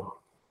Hell,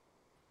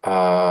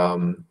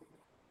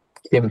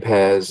 Kim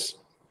Pears,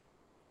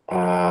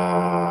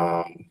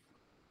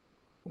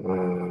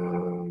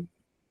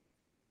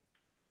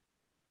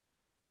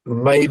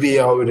 maybe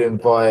I would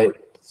invite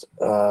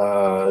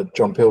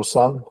John Peel's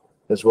son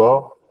as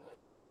well.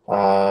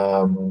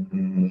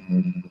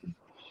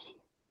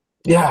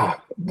 Yeah,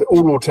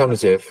 all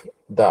alternative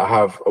that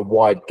have a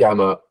wide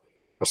gamut,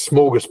 a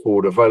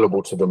smorgasbord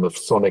available to them of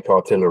sonic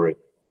artillery.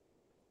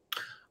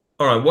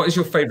 All right, what is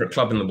your favorite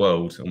club in the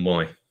world and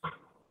why?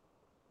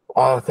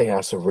 I think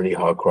that's a really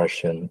hard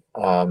question.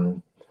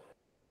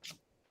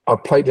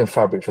 I've played in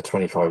Fabric for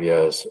 25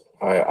 years.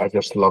 I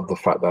just love the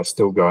fact that it's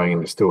still going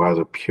and it still has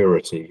a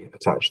purity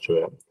attached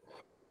to it.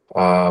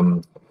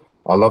 I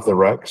love the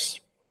Rex.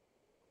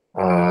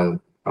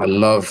 I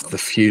love the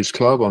Fuse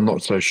Club. I'm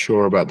not so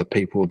sure about the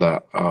people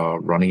that are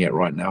running it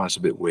right now. It's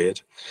a bit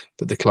weird.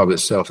 But the club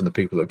itself and the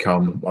people that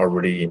come, I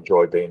really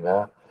enjoy being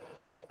there.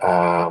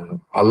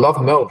 I love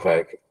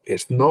Meltveg.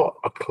 It's not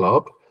a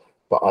club,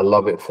 but I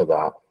love it for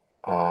that.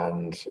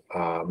 And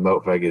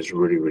Meltveg is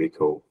really, really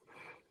cool.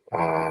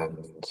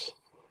 And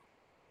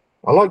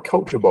I like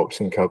Culture Box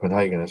in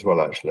Copenhagen as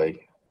well,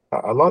 actually.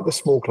 I like the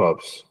small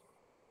clubs.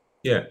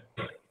 Yeah.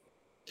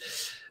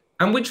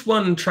 And which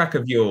one track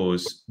of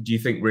yours do you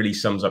think really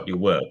sums up your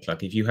work?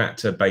 Like if you had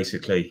to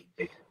basically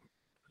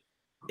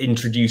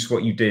introduce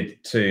what you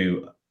did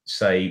to,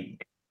 say,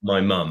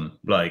 my mum,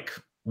 like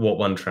what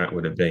one track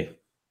would it be?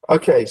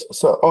 Okay,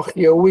 so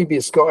we be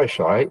Scottish,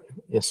 right?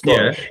 You're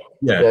Scottish.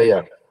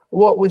 Yeah.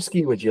 What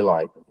whiskey would you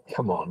like?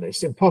 Come on,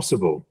 it's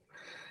impossible.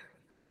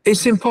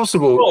 It's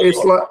impossible.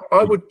 It's like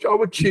I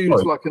would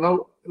choose like an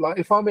old, like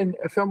if I'm in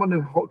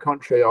a hot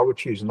country, I would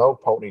choose an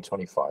old Pulteney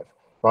 25,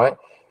 right?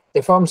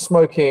 If I'm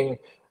smoking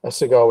a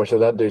cigar, which I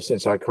don't do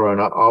since I had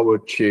Corona, I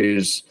would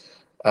choose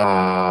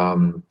I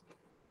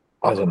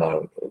don't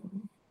know,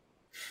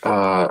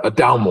 a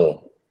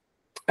Dalmore.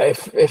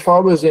 If I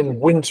was in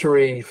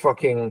wintry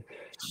fucking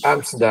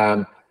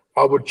Amsterdam,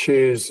 I would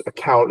choose a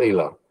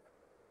Cowlila.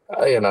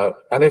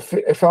 And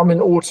if I'm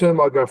in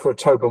autumn, I go for a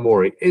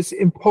Tobermory. It's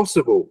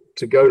impossible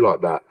to go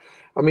like that.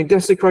 I mean,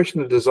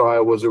 Desecration of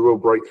Desire was a real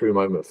breakthrough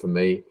moment for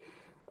me.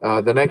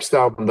 The next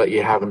album that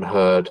you haven't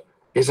heard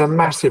is a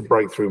massive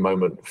breakthrough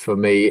moment for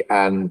me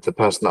and the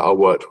person that I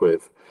worked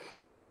with.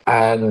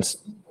 And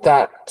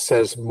that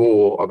says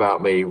more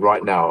about me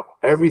right now.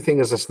 Everything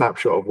is a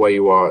snapshot of where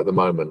you are at the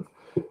moment.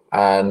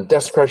 And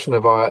Desecration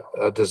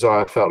of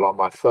Desire felt like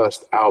my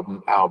first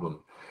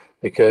album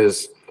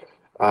because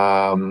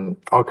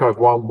Archive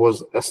 1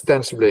 was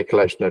ostensibly a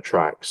collection of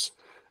tracks.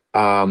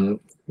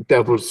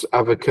 Devil's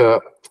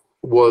Advocate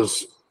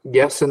was,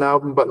 yes, an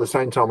album, but at the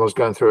same time I was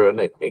going through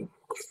an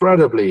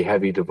incredibly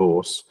heavy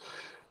divorce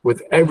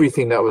with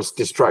everything that was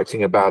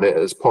distracting about it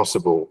as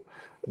possible.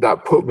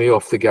 That put me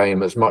off the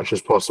game as much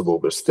as possible,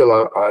 but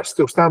still, I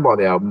still stand by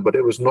the album, but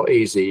it was not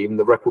easy. Even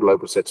the record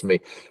label said to me,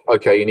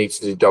 okay, you need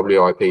to do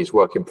WIPs,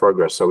 work in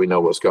progress, so we know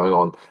what's going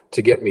on,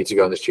 to get me to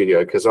go in the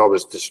studio, because I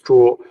was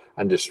distraught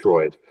and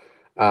destroyed.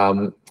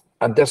 And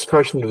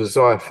Desecration of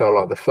Desire felt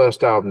like the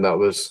first album that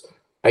was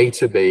A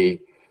to B,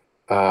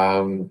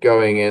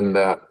 going in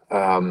that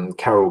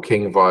Carole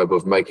King vibe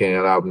of making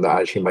an album that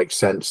actually makes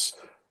sense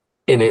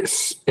in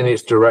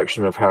its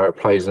direction of how it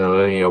plays in a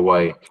linear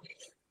way.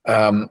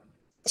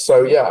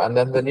 So yeah, and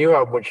then the new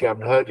album, which you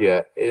haven't heard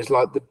yet, is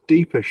like the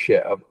deepest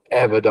shit I've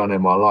ever done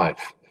in my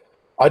life.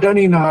 I don't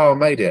even know how I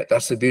made it.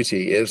 That's the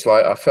beauty. It's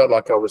like I felt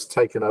like I was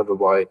taken over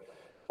by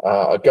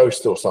a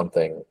ghost or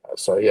something.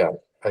 So yeah,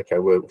 okay,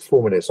 we're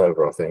 4 minutes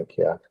over, I think.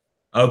 Yeah.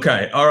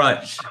 Okay, all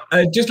right.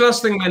 Just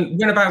last thing then,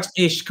 when about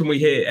ish can we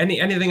hear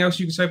anything else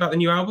you can say about the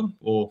new album?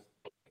 Or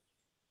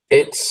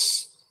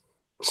it's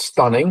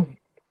stunning.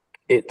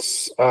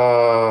 It's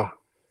not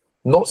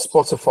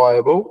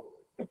Spotifyable.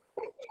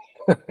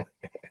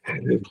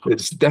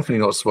 It's definitely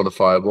not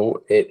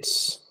Spotifyable.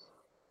 It's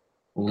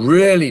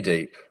really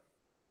deep.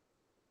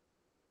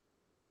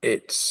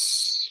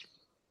 It's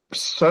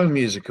so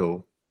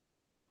musical,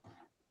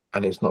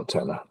 and it's not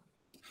tenor.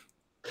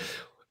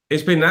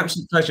 It's been an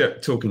absolute pleasure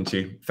talking to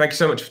you. Thank you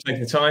so much for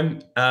taking the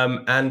time,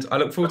 and I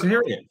look forward to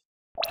hearing it.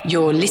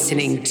 You're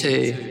listening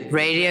to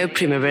Radio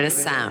Primavera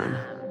Sound,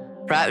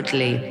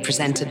 proudly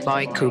presented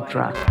by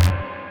Cupra.